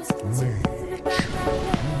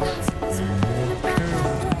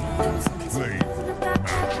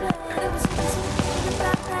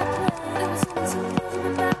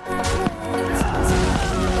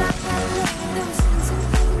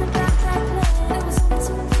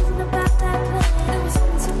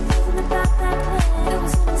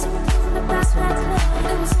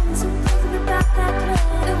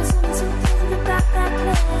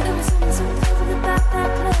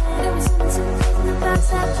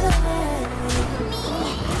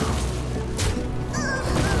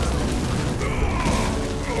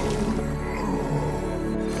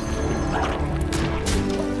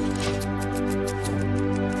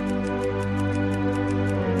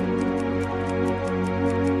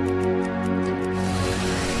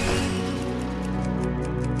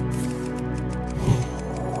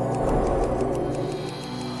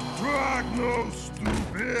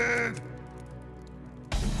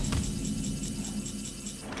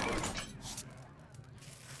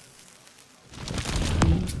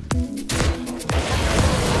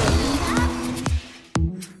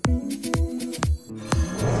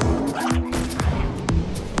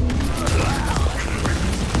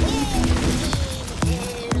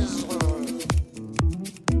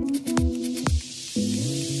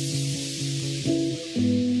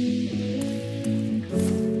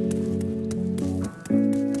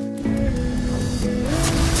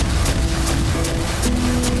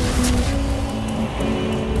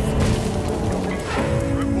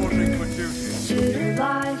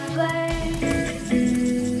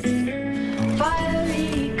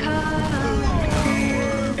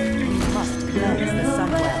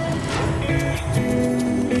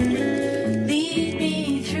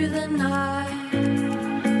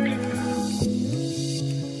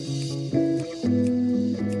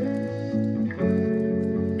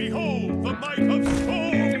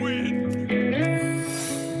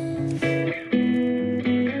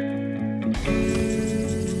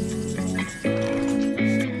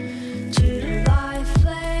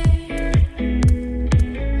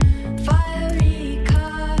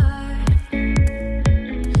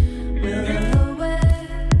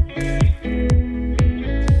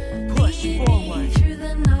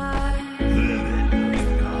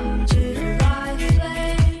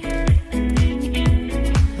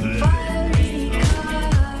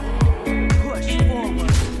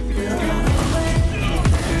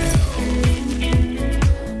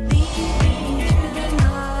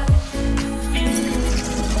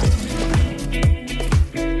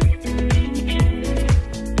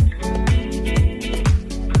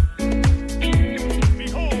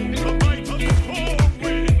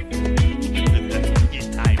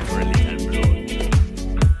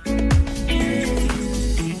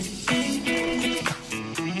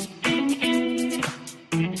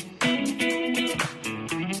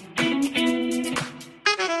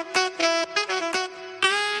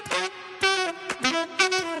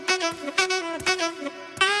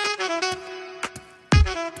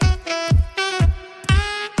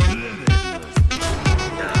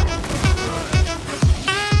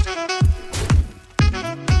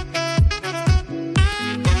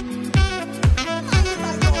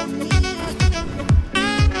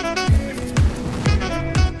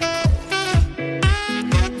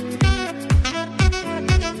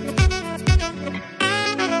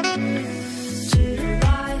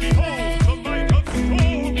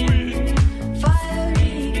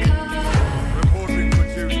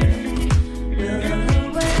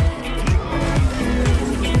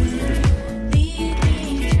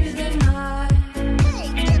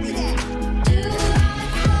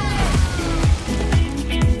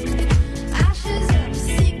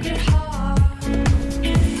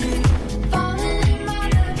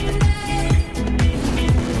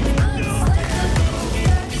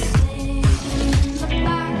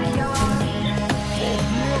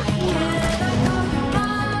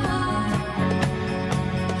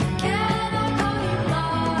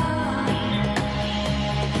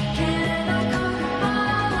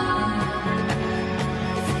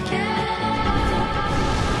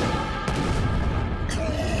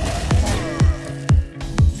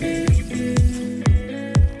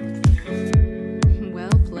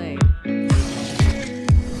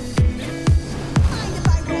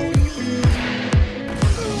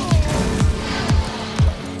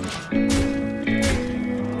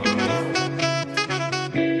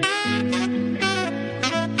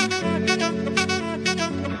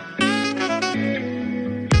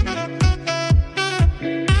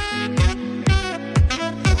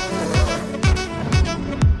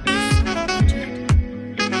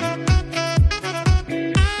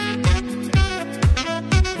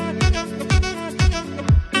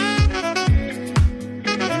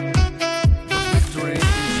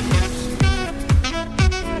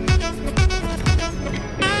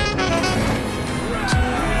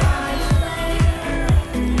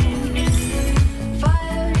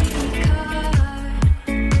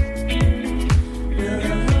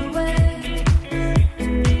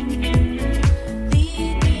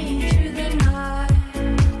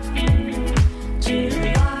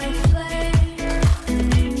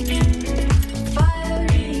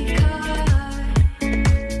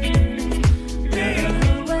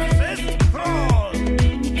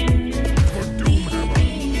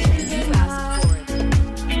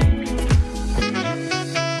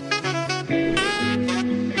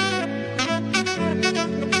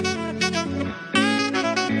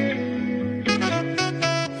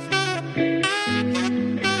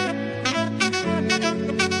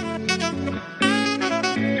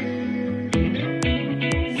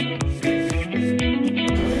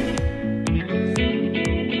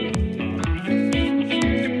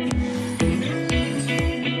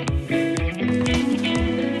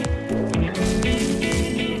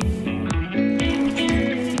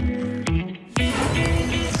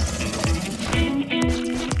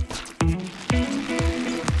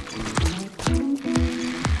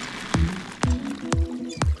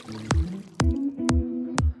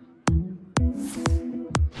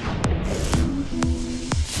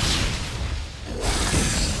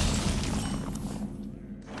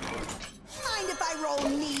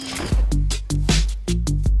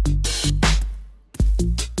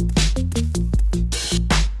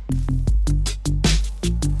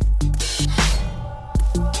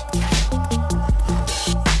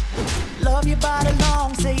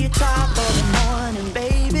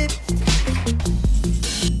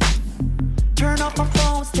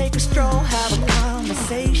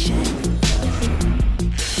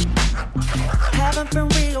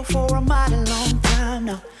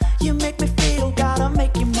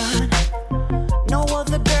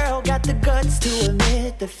 got the guts to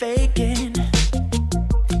admit they're faking.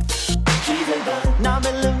 She's a gun, 9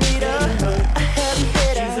 millimeter, a heavy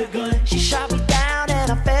hitter. She shot me down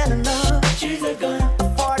and I fell in love. She's a gun,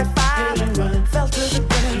 a 45, fell to the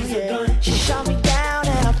ground. Yeah. She shot me down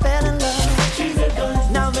and I fell in love. She's a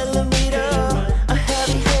gun, 9 millimeter, a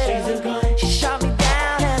heavy hitter. She shot me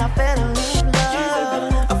down and I fell in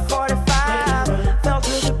love. A 45, fell to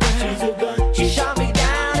the ground. She shot me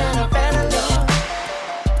down and I fell in love.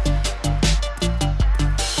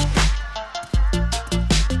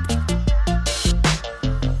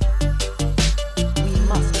 We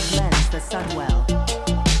must cleanse the sun well.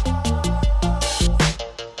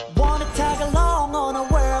 Wanna tag along on a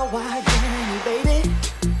worldwide journey, baby?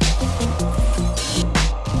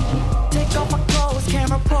 Take off my clothes,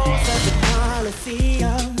 camera pose at the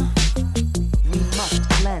Coliseum. We must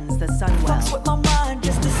cleanse the sun well. Fucks with my mind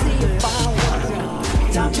just to see if I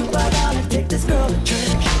want. Time to buy down and take this girl to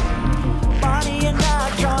church. Bonnie and I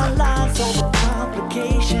draw lines over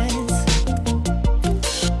complications.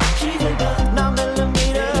 She's a gun, 9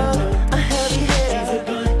 millimeter, a heavy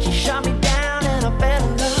hitter. She shot me down and I fell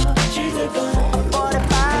in love. She's a gun,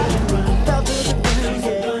 45, fell to the ground.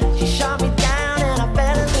 Yeah. She shot me down and I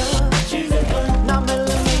fell in love. She's a gun, 9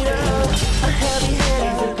 millimeter, a heavy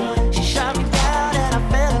hitter. She shot me down and I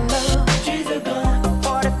fell in love. She's a gun,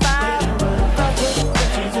 45, fell to the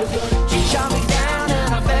ground. She shot me down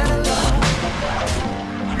and I fell in love.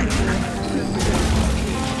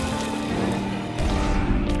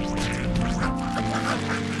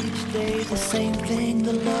 Each day the same thing,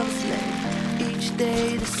 the love's late. Each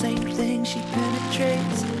day the same thing, she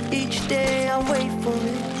penetrates. Each day I wait for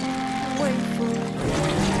it, wait for it, wait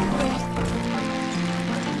for it.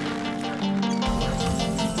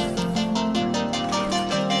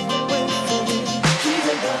 Wait for it. She's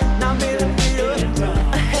a gun, 9 millimeter,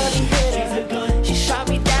 a heavy hitter. She shot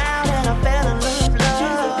me down and I fell in love,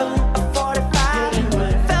 love. A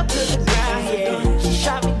 45, fell to the ground, yeah. She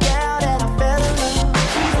shot me down and I fell in love.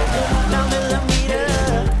 9 millimeter,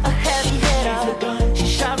 a heavy hitter. She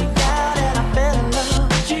shot me down and I fell in love.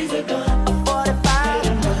 She's a gun, a 45,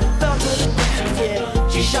 fell to the ground, yeah.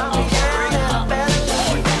 She shot me down and I fell in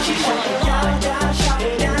love. She shot me down, down, shot me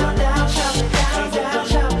down, down, shot me down, down,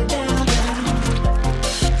 shot me down, down.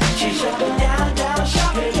 She shot me down, down,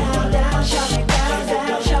 shot me down, down, shot me down,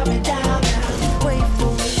 down, shot me down, down. Wait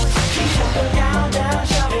for it. She shot me down, down,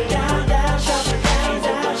 shot me down, down, shot me down,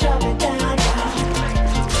 down, shot me down, down.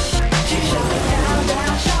 She shot me down,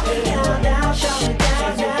 down, shot me down, down, shot me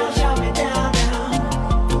down, down, shot me down, down.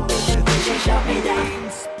 She shot me down.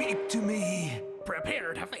 Speak to me.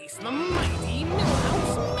 Prepare to face the mighty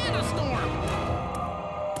Millhouse Metastorm.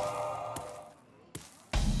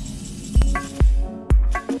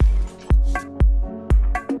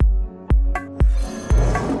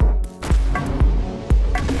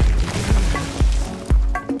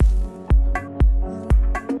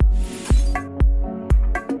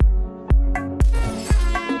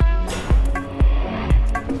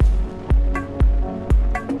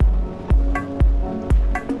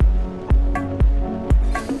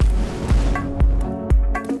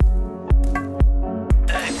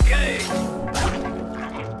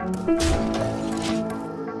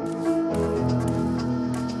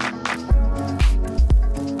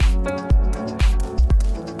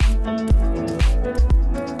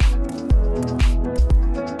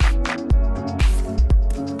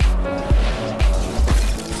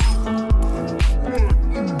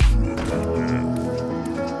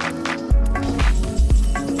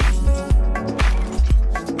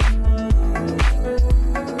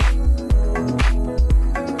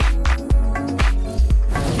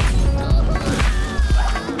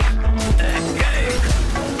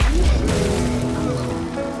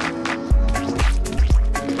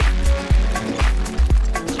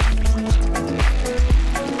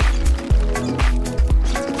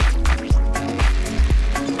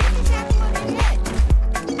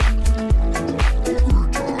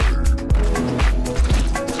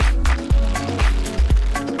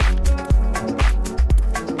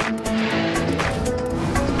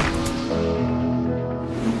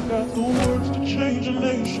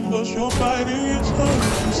 But you're fighting its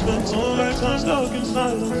hurt. You spent a lifetime stuck in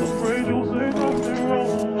silence, afraid you'll say something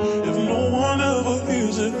wrong. If no one ever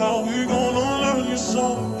hears it, how we gonna learn your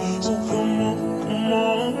song? So come on, come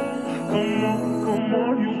on, come on, come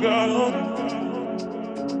on, you gotta.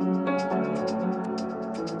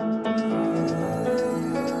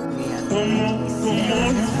 Come on, you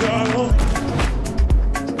gotta.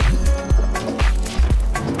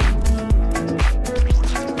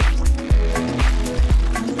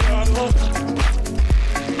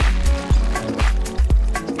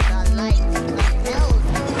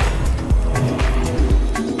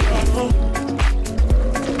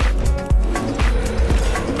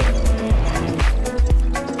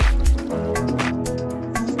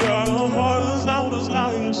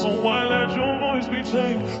 why let your voice be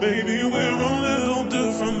tamed? Baby, we're a little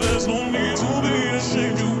different. There's no need to be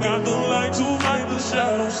ashamed. You got the light to fight the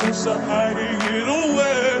shadows, so stop hiding it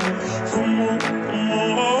away. Come on,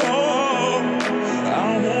 come on.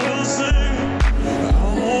 I wanna sing,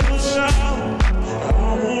 I wanna shout,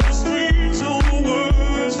 I wanna scream till the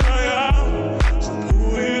words cry out. So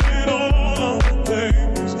put it all on the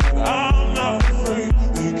page. I'm not afraid.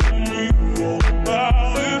 We can read all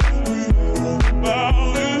about it. Read all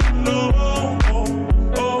about it. No, oh,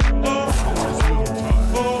 oh, oh,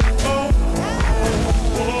 oh,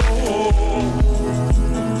 oh,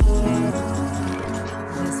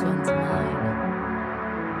 This one's mine.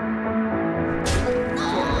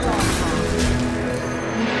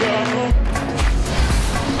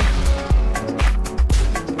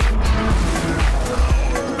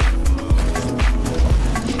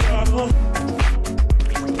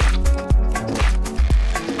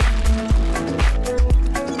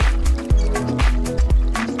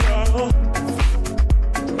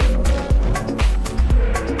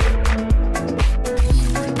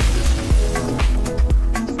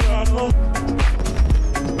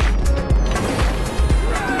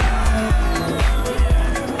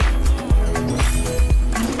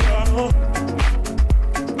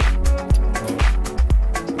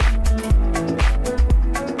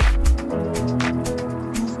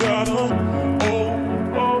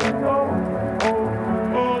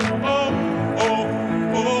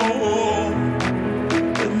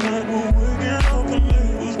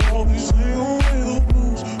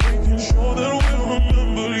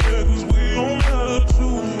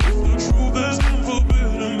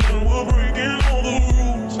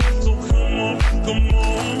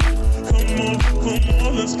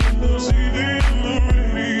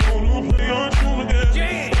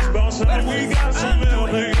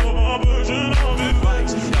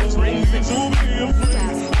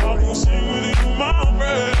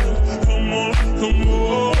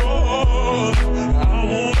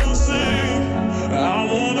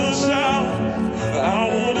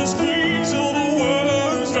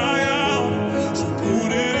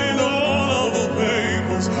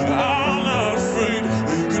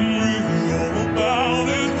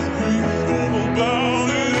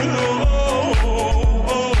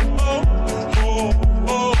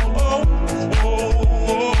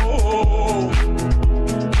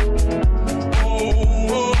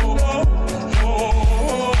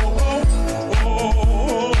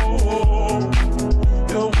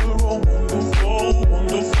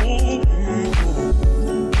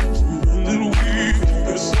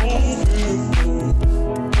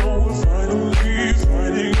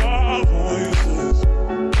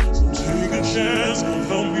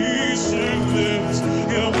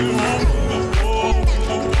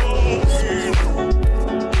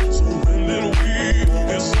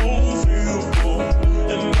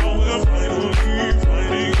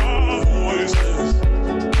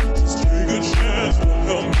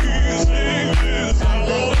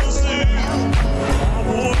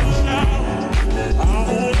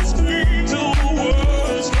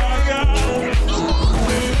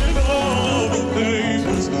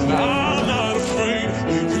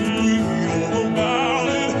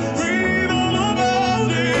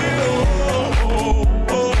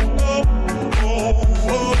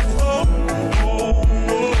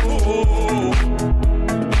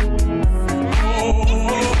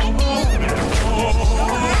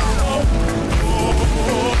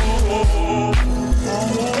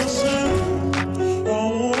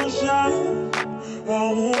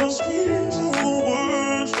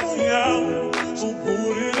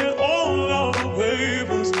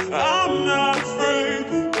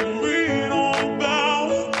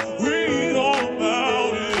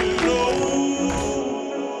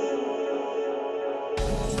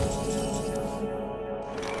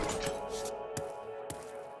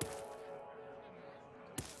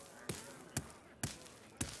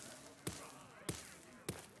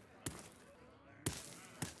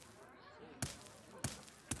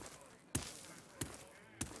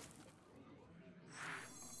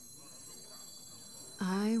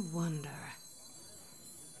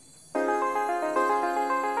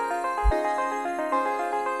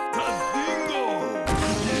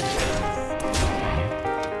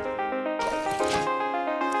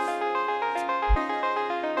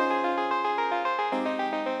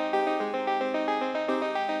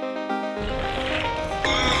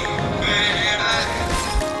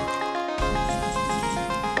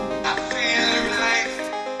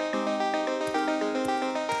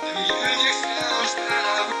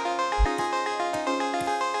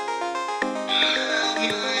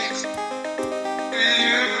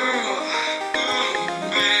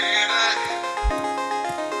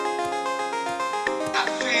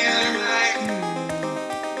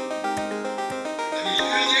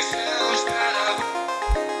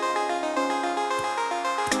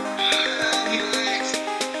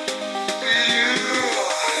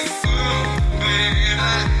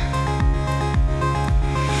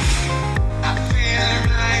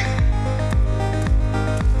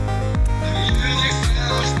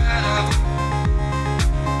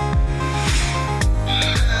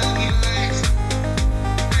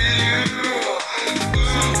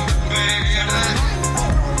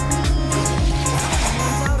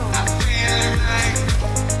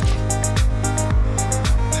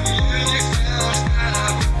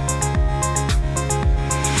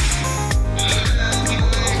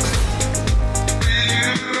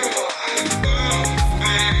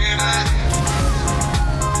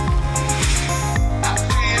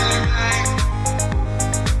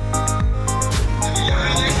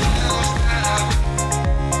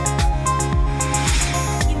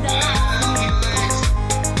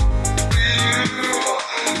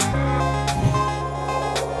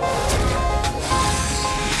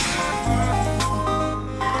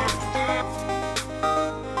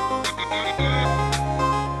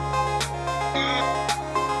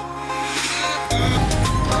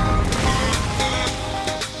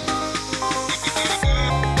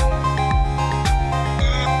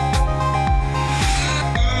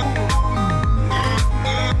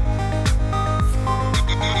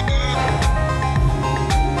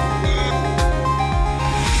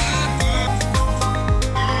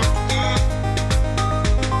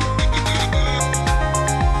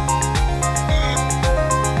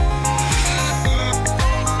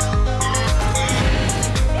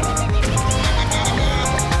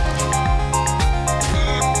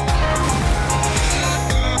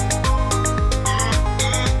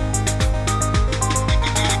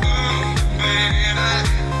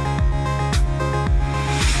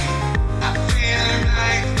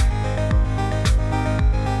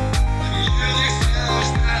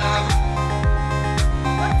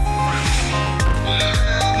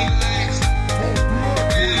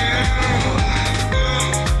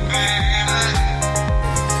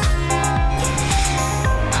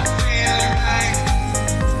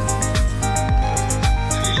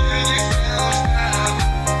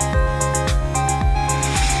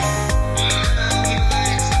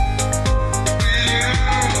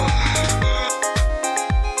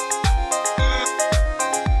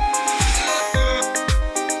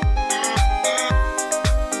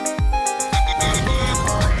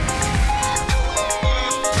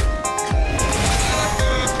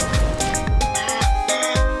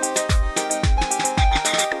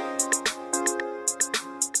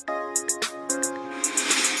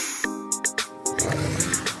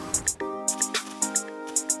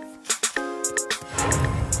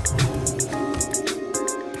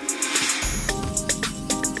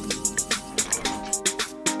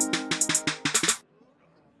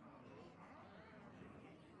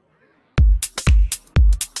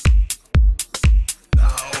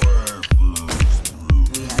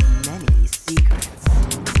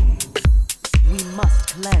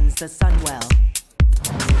 the sun well.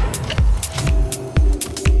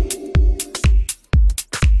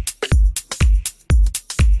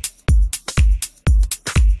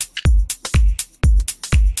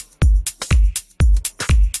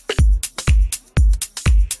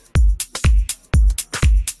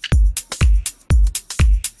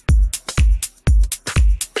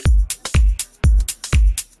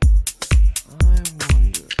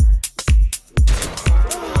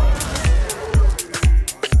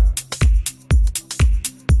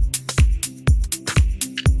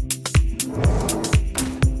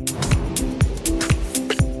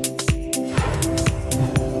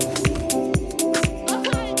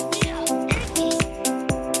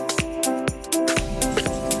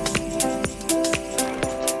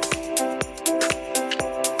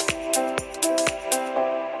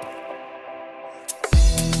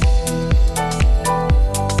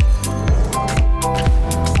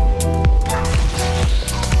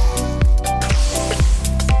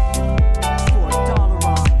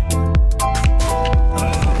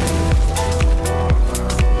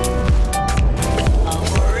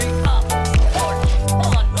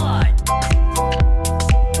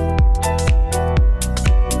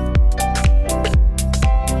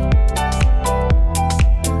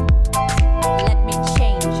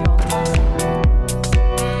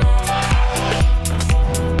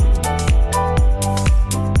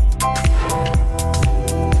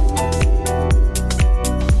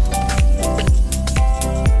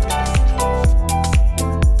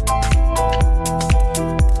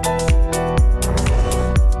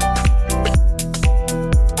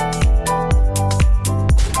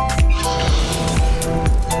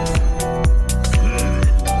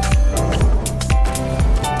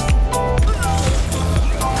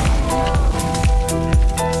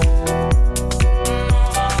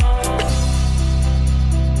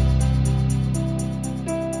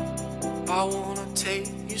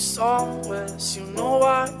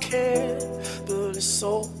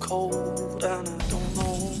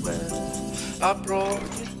 I brought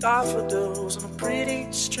you daffodils on a pretty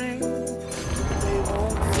string, but they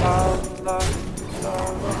won't flower like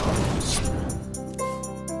flowers.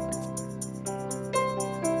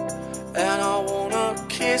 And I wanna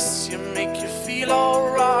kiss you, make you feel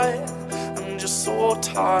alright. I'm just so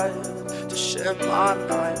tired to share my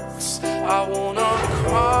nights. I wanna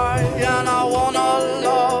cry and I wanna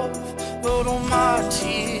love, but all my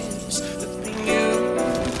tears have been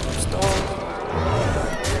used up.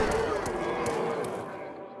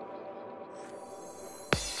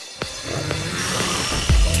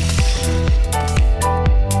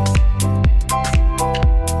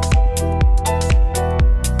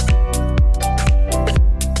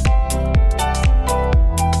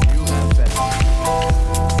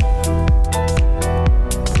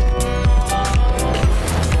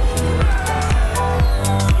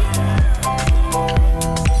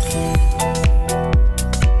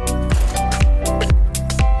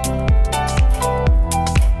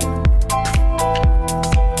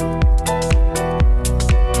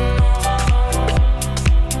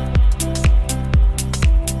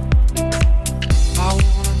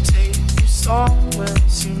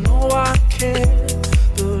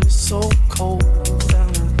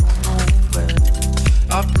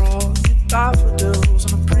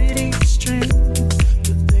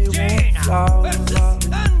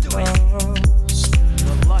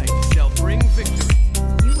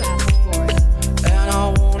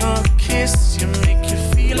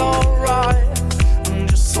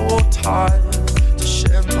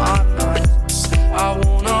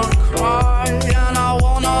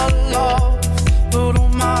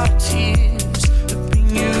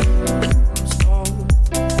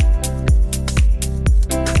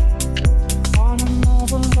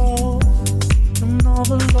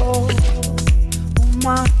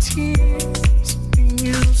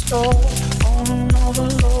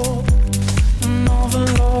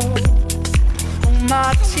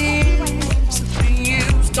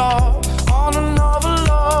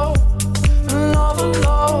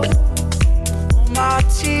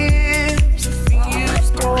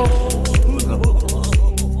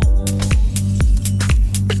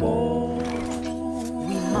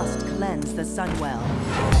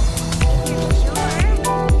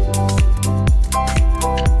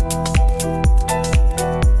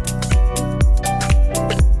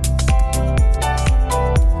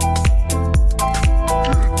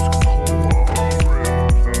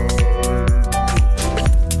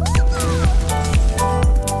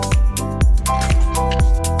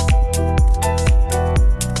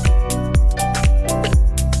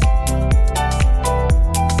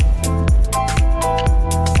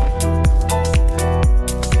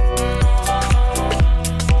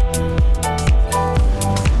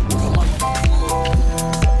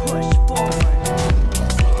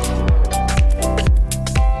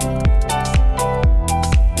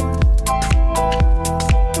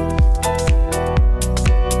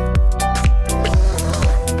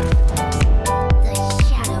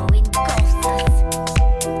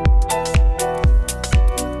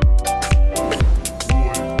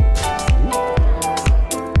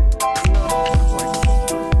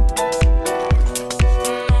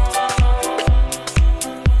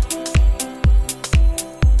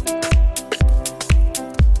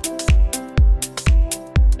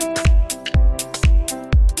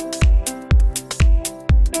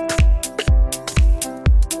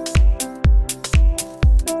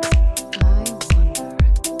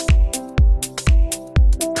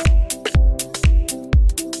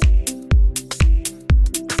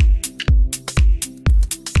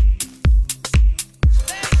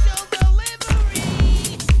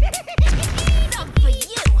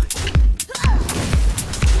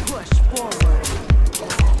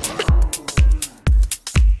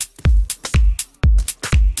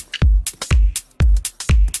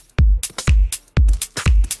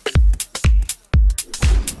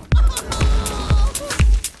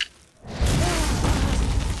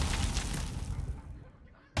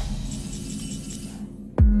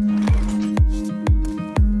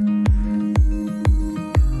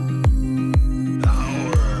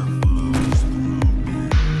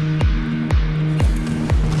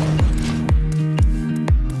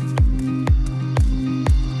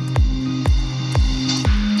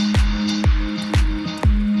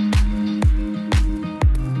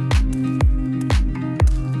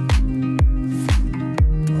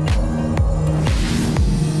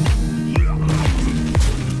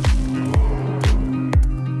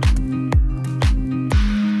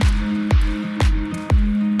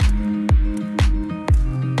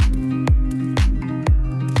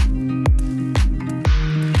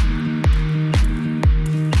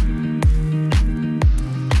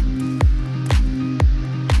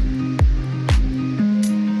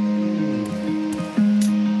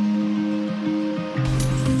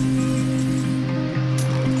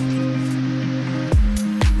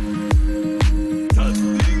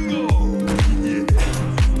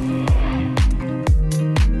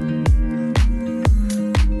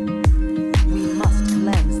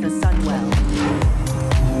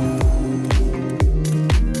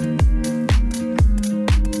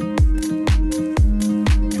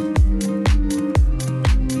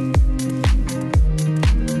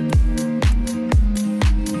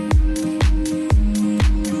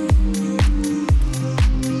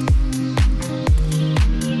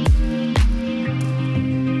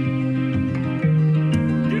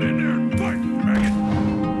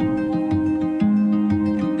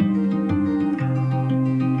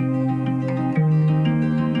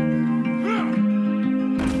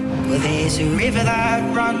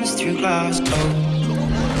 runs through Glasgow.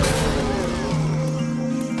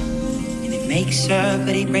 And it makes her,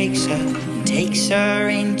 but it breaks her, and takes her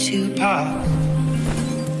into parts.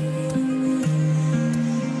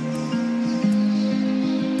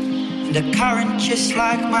 And a current just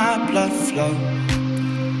like my blood flow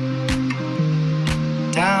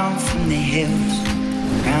down from the hills,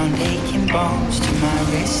 round aching bones to my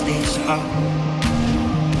restless heart.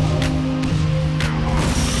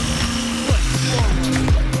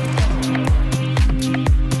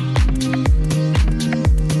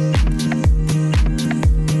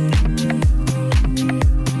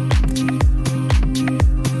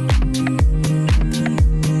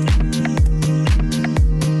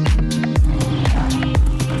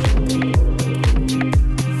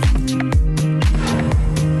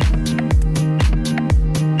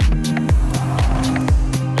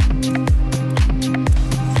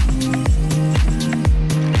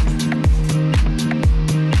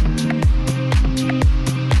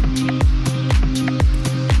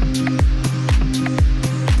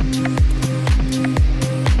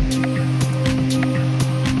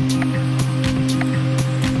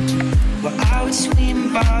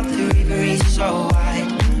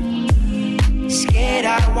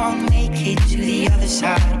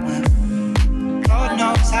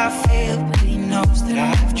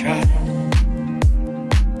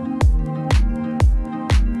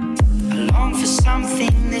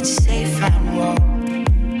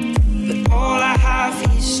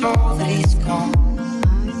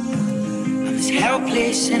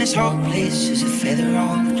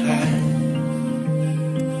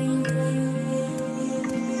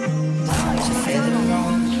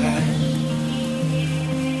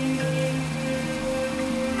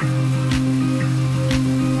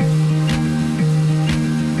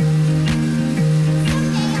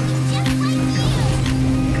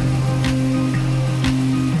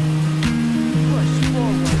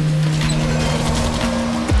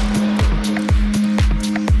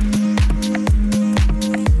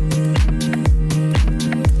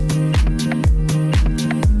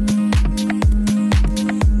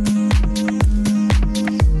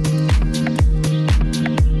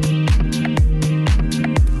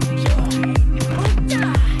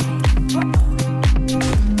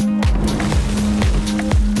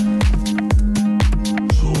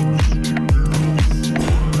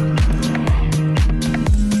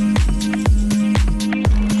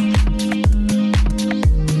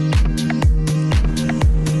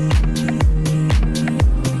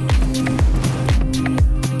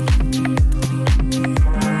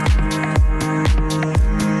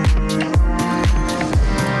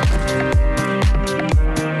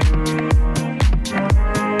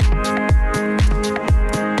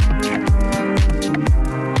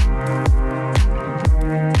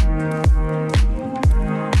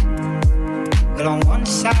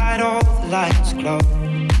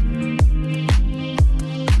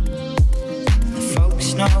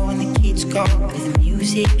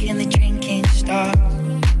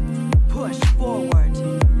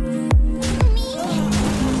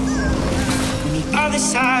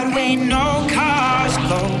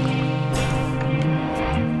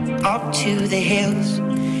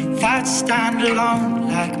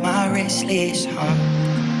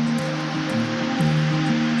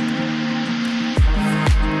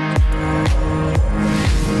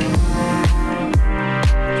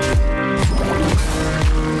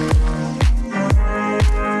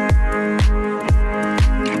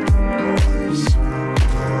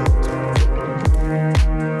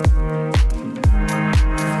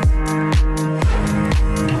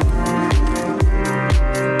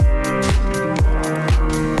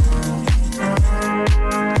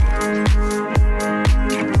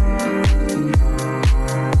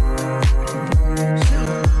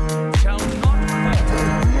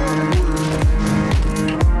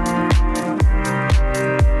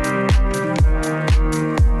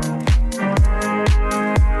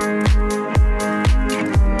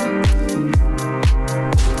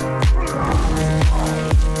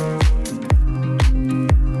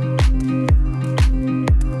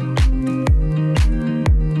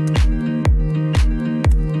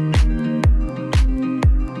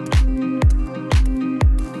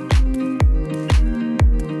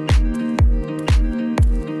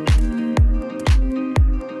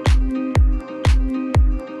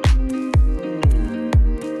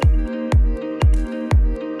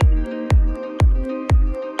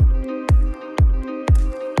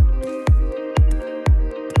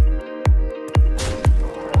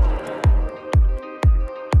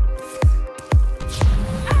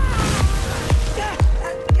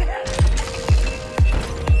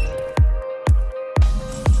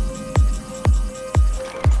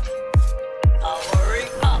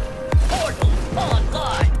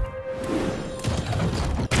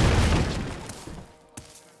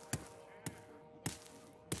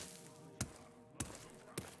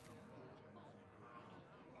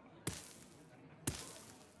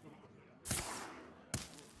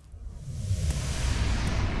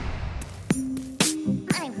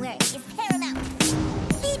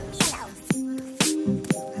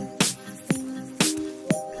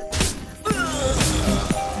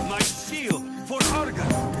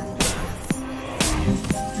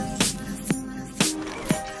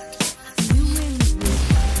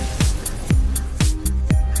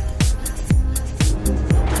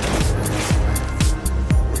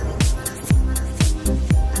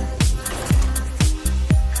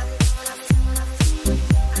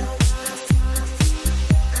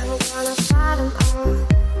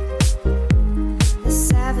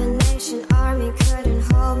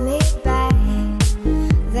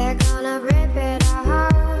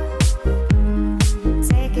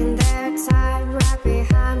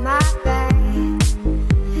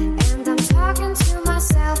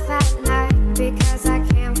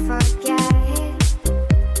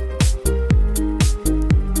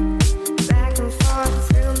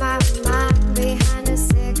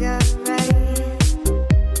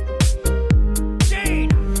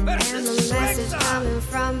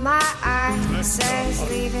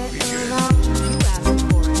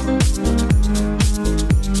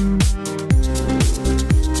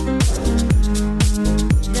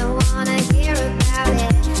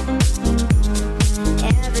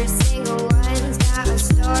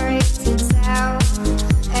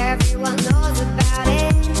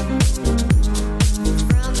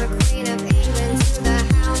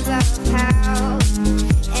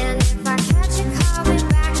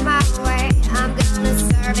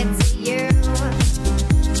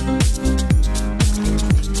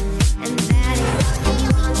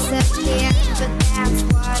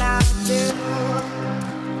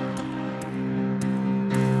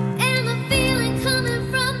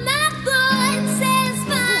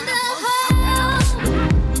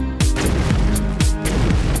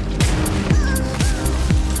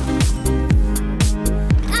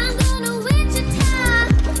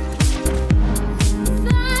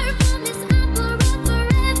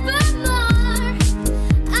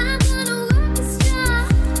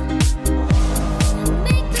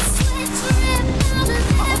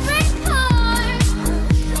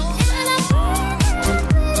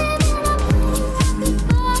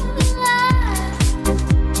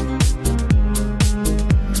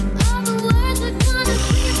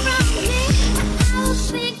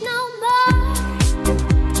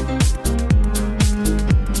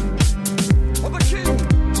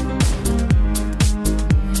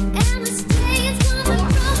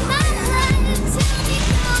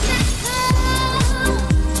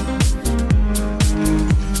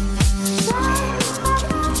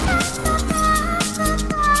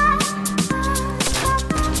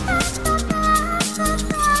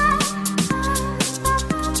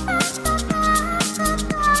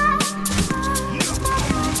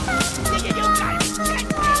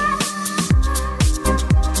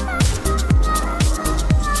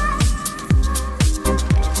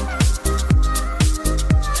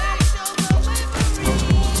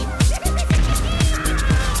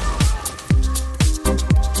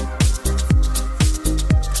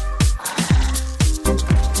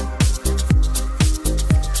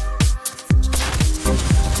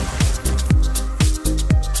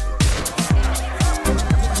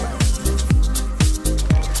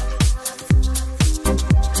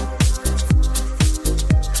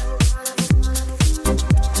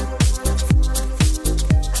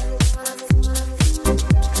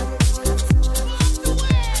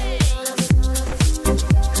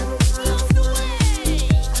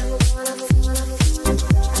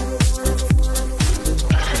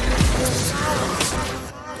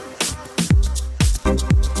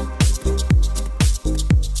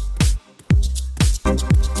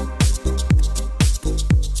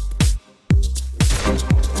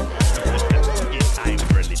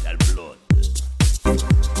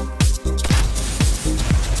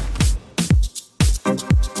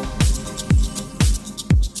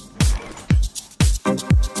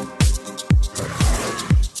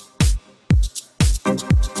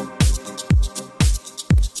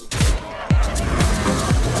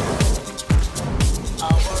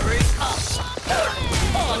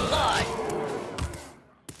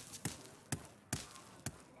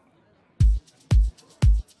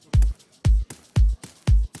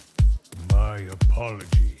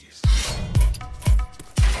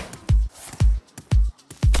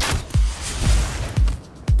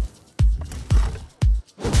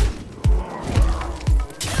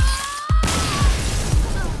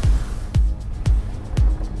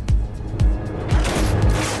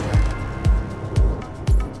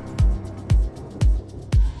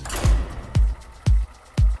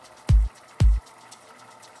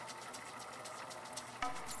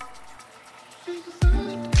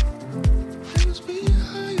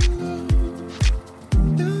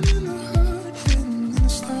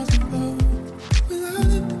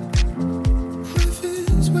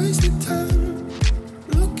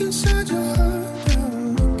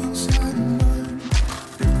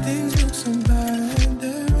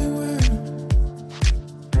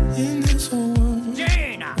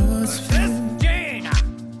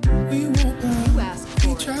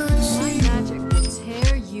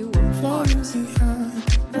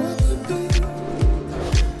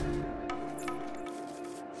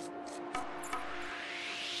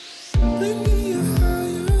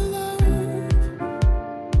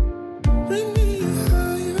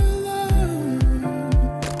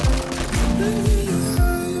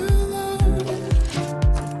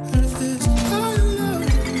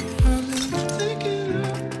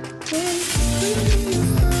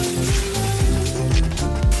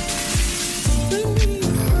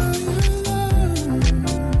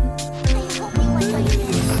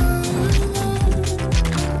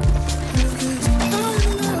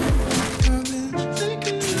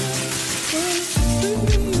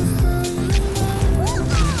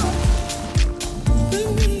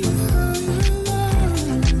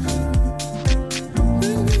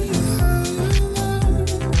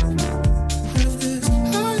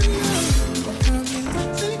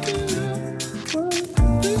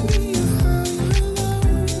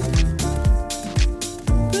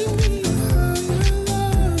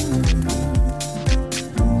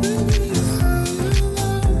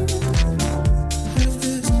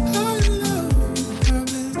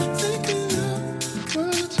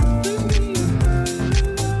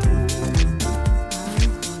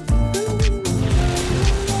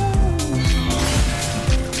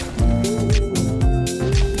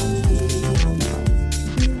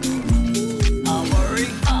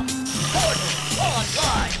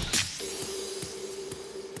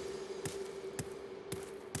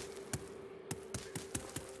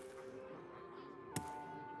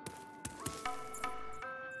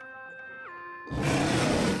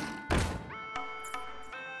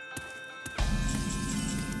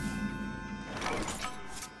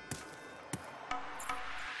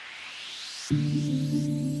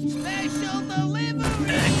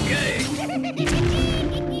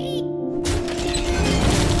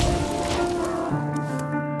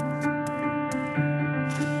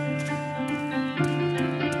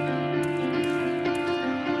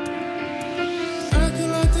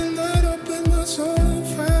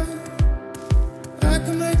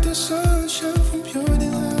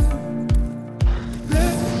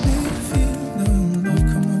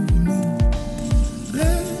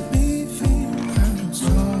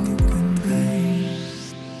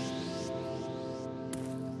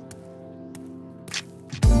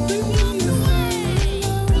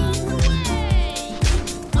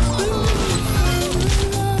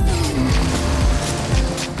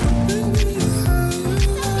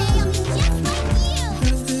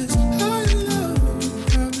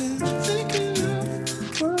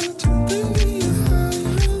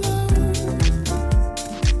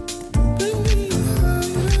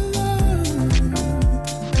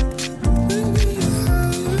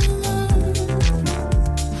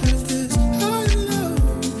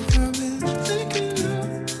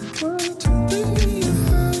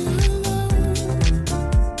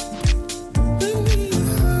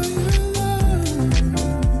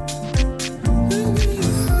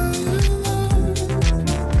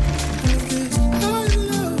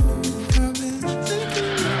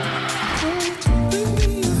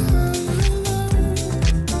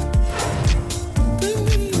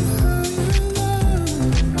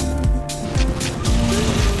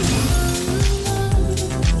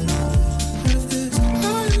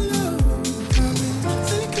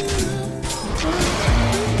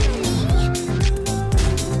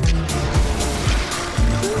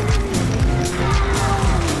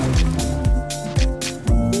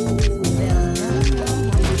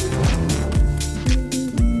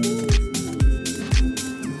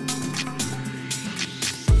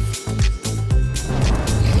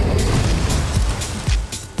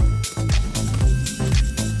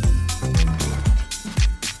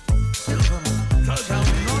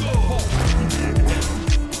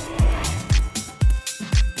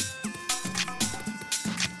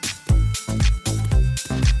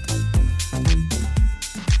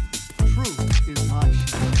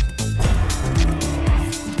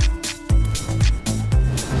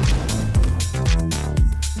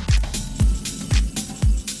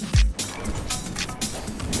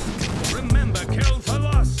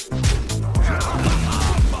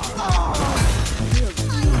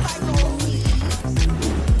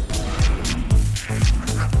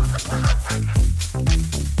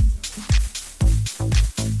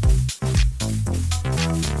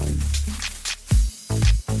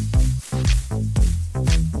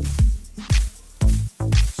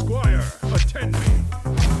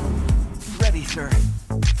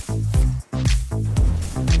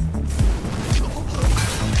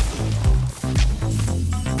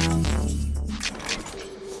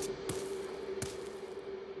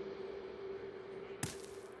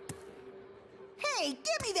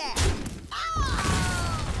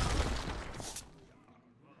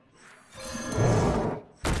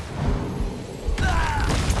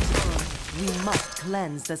 We must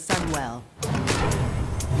cleanse the Sunwell.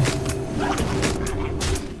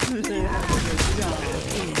 Let the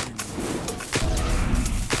dark in.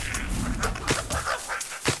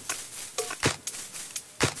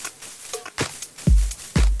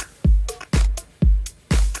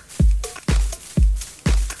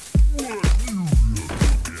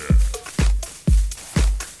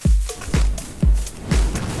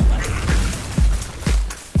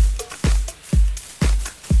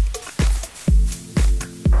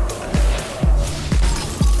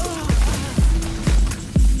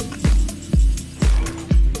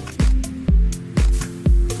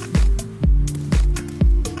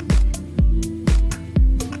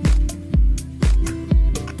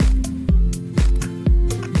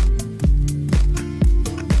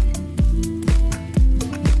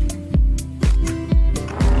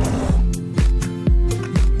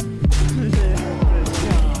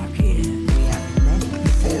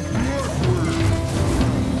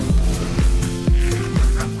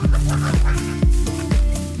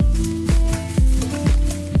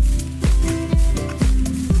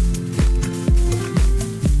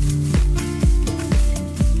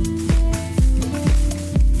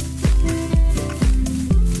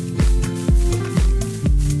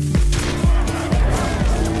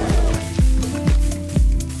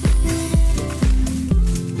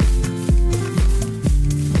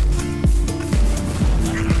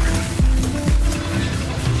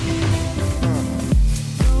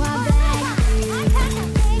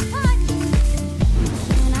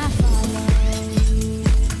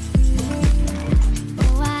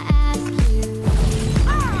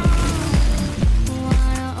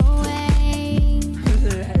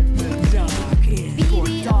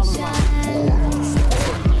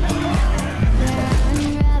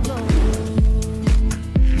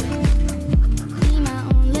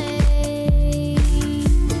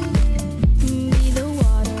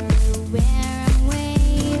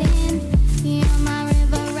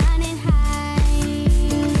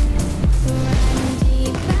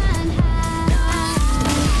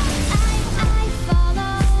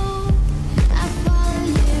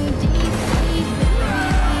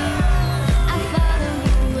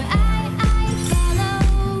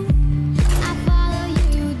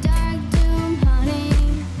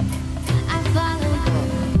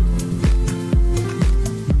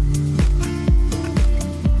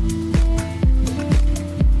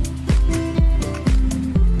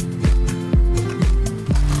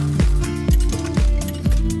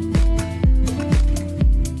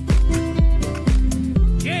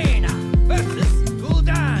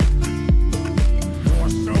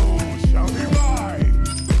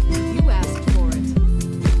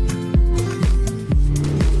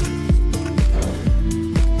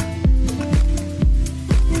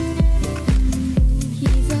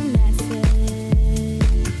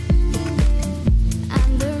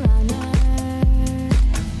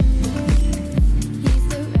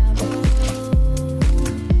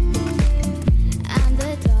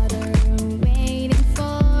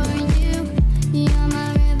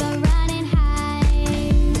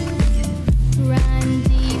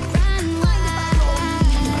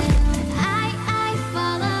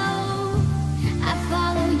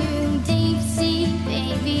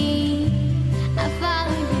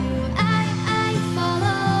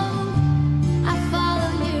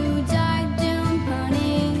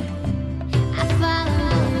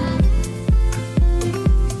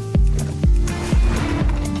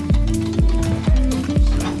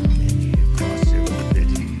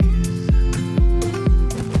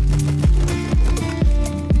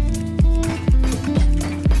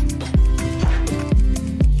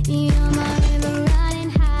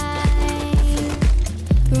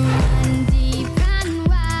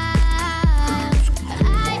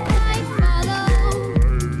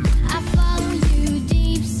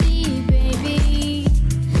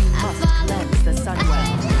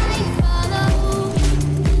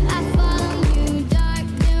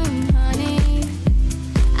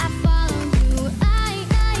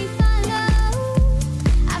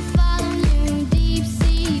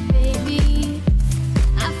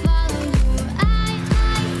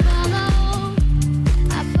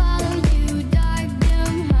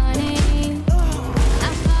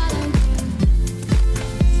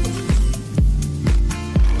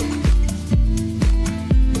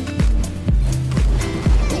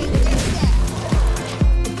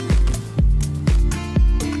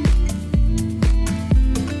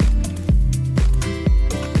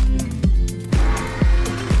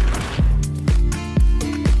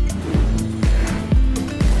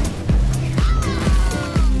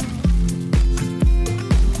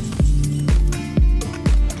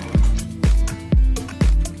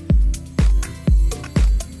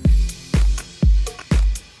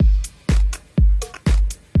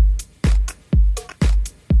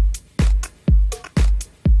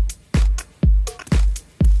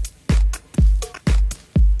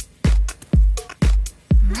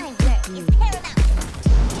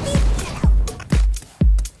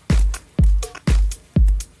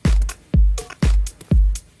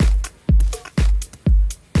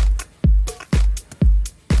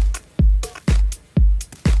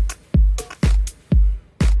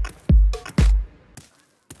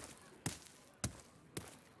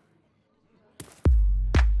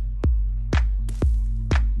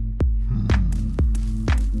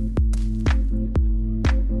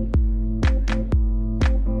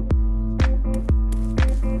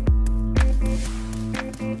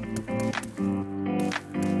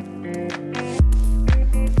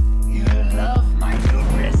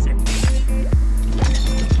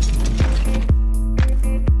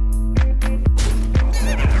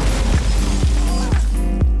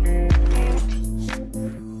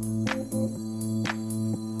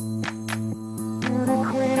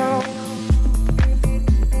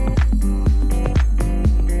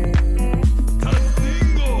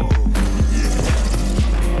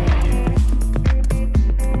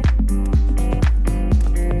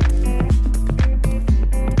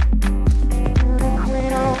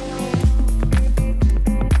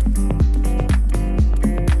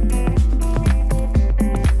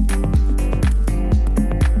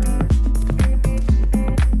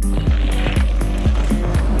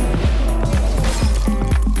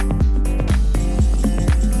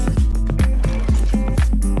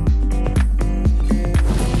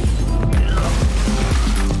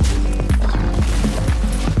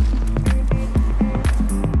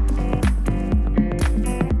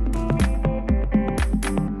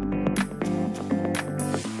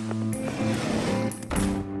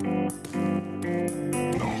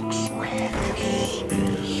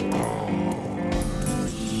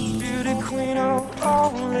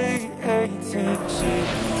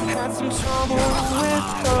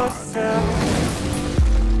 herself.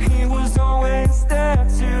 He was always there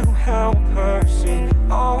to help her. She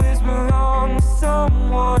always belonged to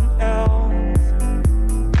someone else.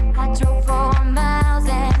 I drove for miles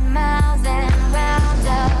and miles and round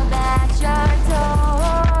up at your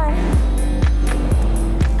door.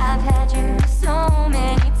 I've had you so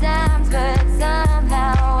many times, but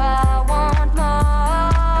somehow I want more.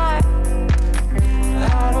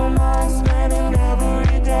 I don't mind spending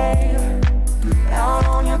every day out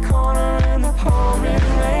on your corner in the pouring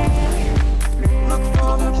rain. Look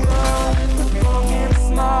for the girl with the broken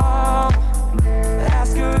smile.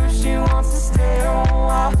 Ask her if she wants to stay a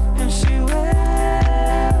while, and she will.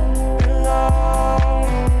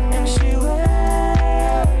 And she will.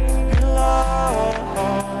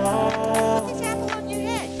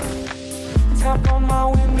 Tap on my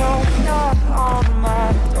window, knock on my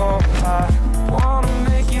door. I wanna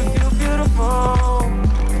make you feel beautiful.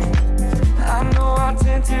 I know I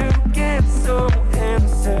tend to get so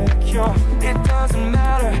insecure. It doesn't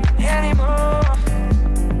matter anymore.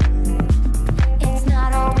 It's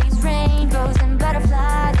not always rainbows and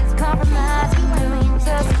butterflies. It's compromise. We moves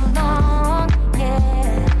us along. Yeah,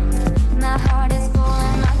 my heart is full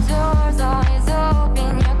and my door's always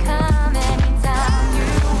open. You're come anytime you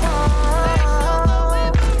want.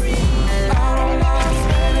 I don't mind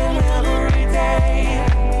spending every day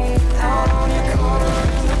out on your corner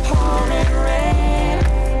in the pouring rain.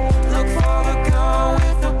 Look for the girl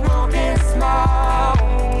with the broken smile.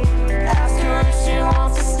 Ask her if she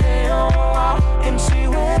wants to stay a while, and she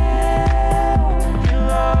will. Be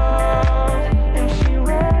loved, and she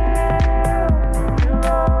will. Be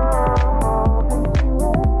loved,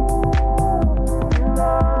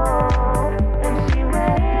 and she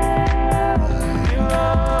will. Be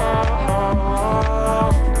loved.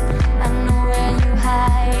 I know where you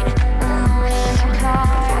hide, I know in your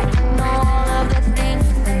heart, know all of the things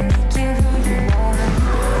that make you who you are.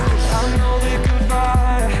 I know that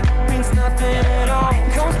goodbye means nothing at all.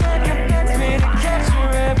 Comes back and begs me to catch her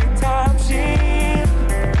every time she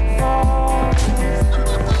falls.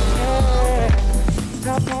 Yeah.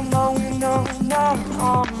 Knock on my window, knock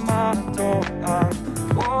on my door. I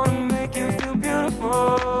wanna make you feel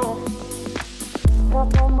beautiful.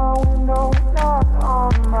 Knock on my window, knock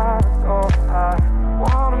on my door. I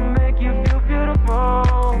wanna make you feel beautiful.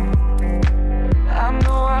 I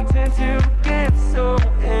know I tend to get so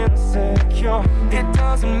insecure. It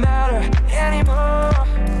doesn't matter anymore.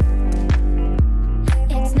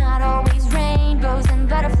 It's not always rainbows and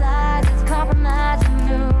butterflies. It's compromise that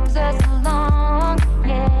moves us along.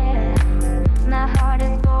 Yeah, my heart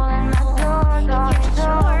is full and my door's always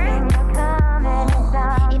open. You're come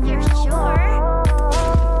anytime. If you're sure.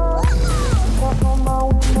 Knock on my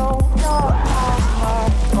window, knock on my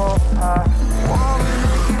door. I wanna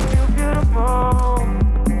make you feel beautiful.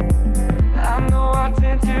 I know I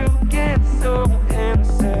tend to get so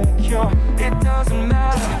insecure. It doesn't matter.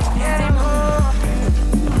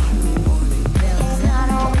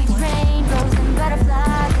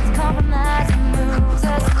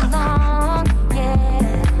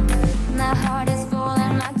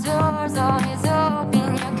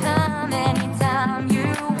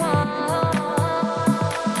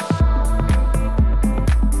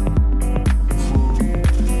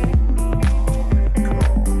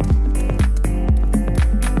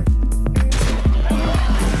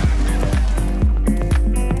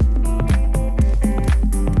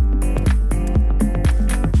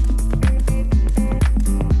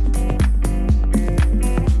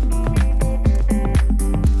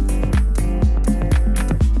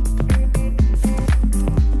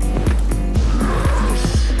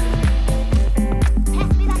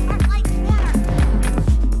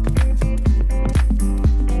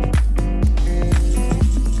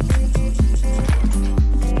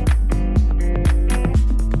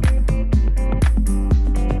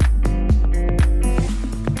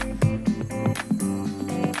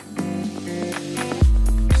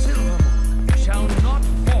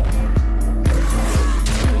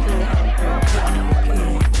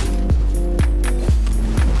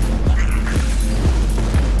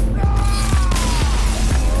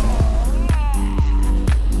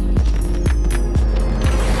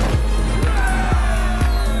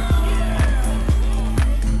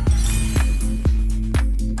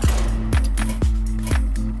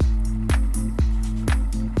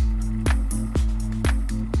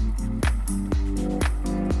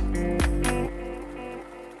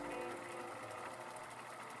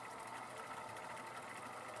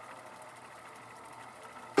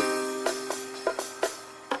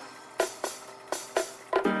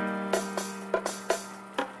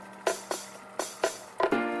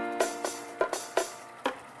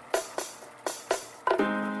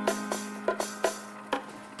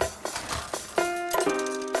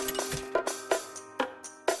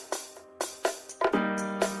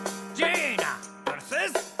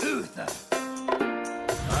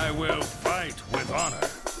 will fight with honor.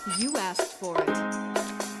 You asked for it.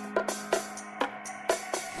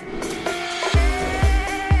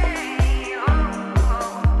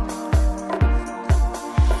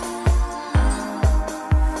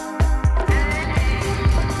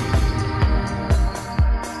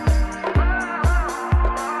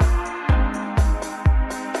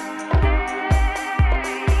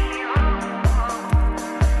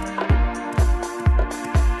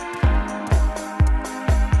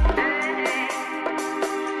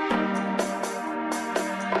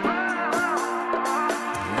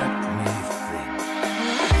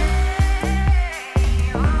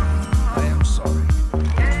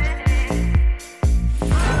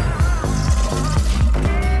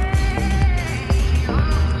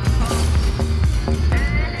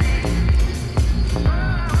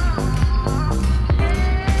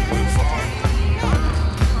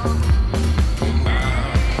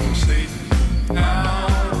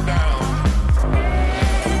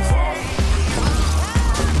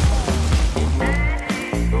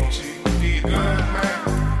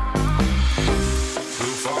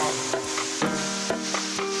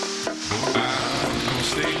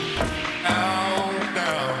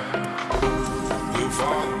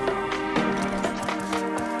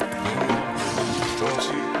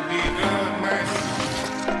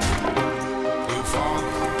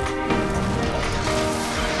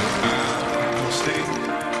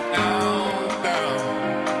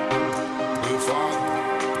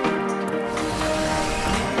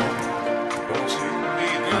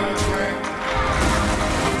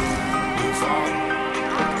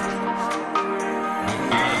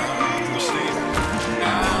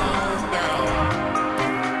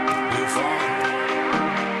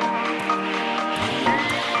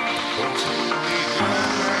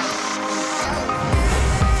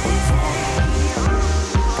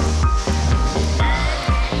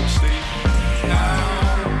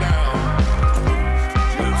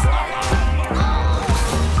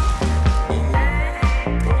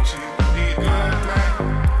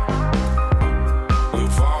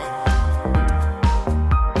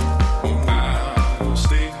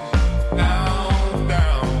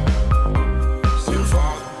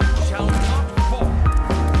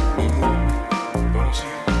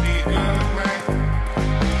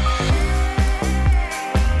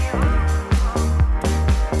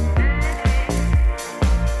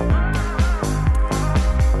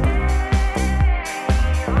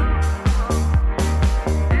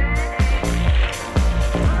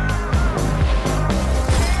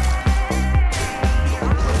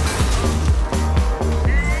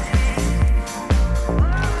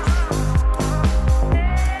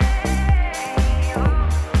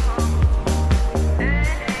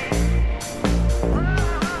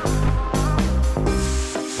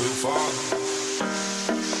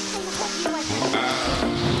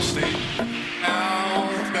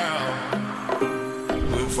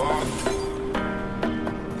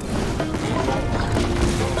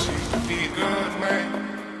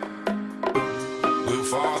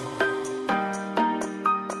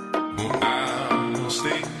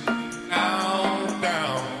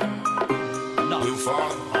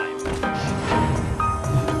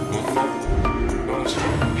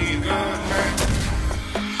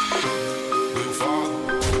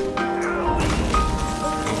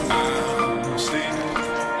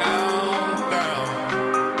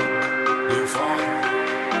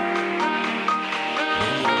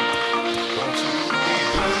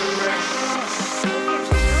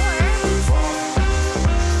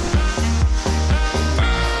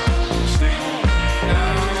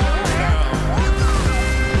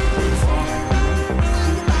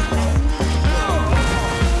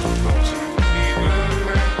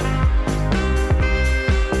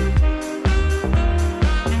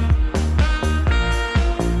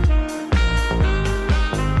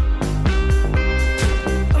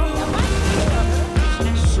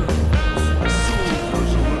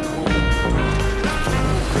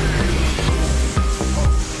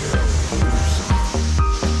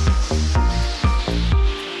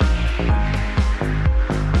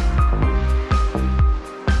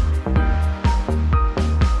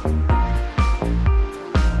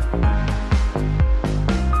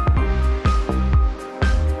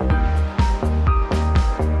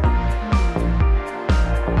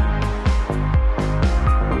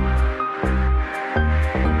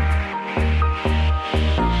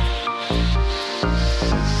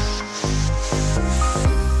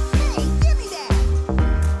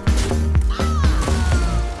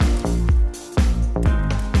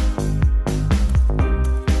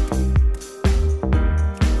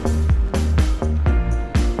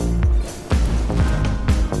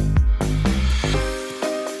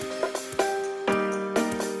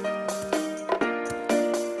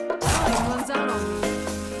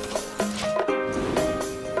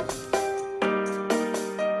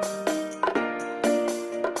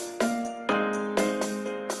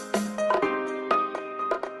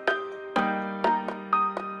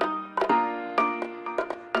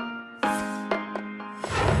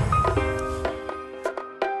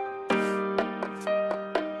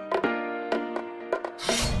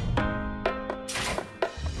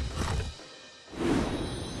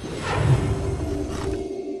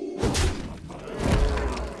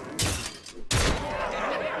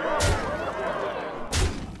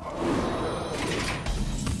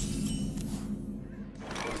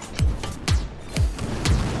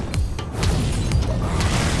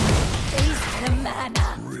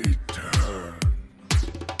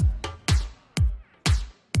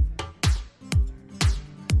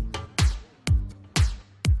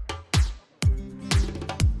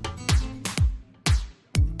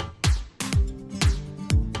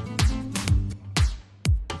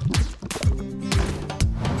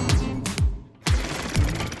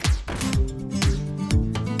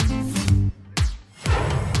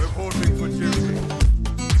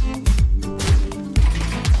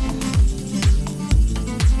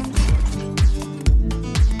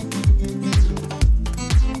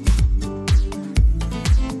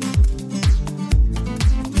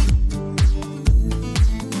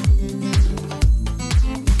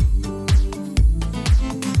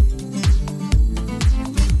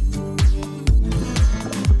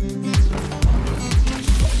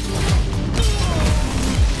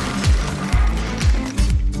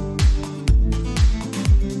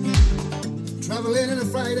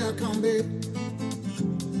 right out come, babe.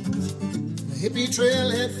 The hippie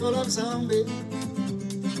trailhead full of zombies.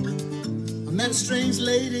 I met a strange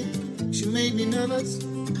lady, she made me nervous.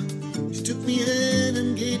 She took me in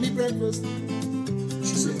and gave me breakfast.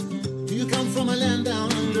 She said, do you come from a land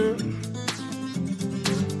down under?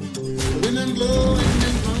 The women glow and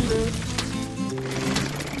men hunger.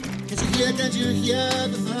 Can't you hear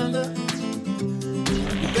the thunder?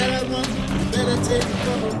 You better run, you better take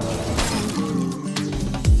cover.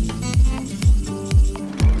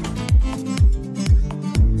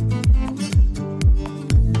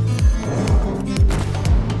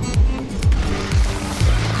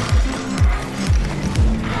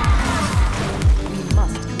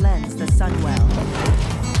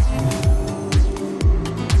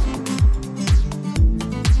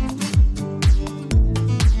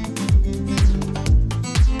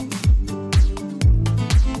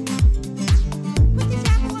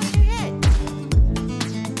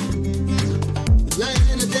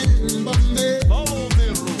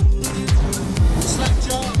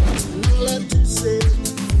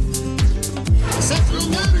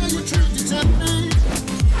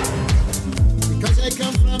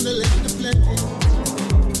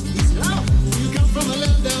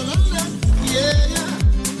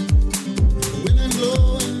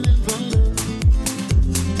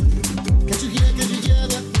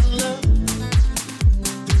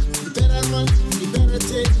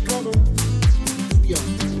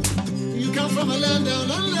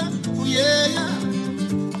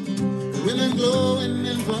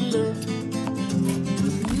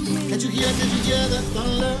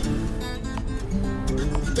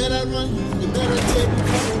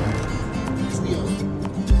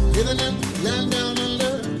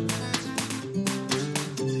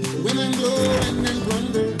 Women glow and men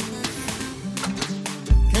plunder.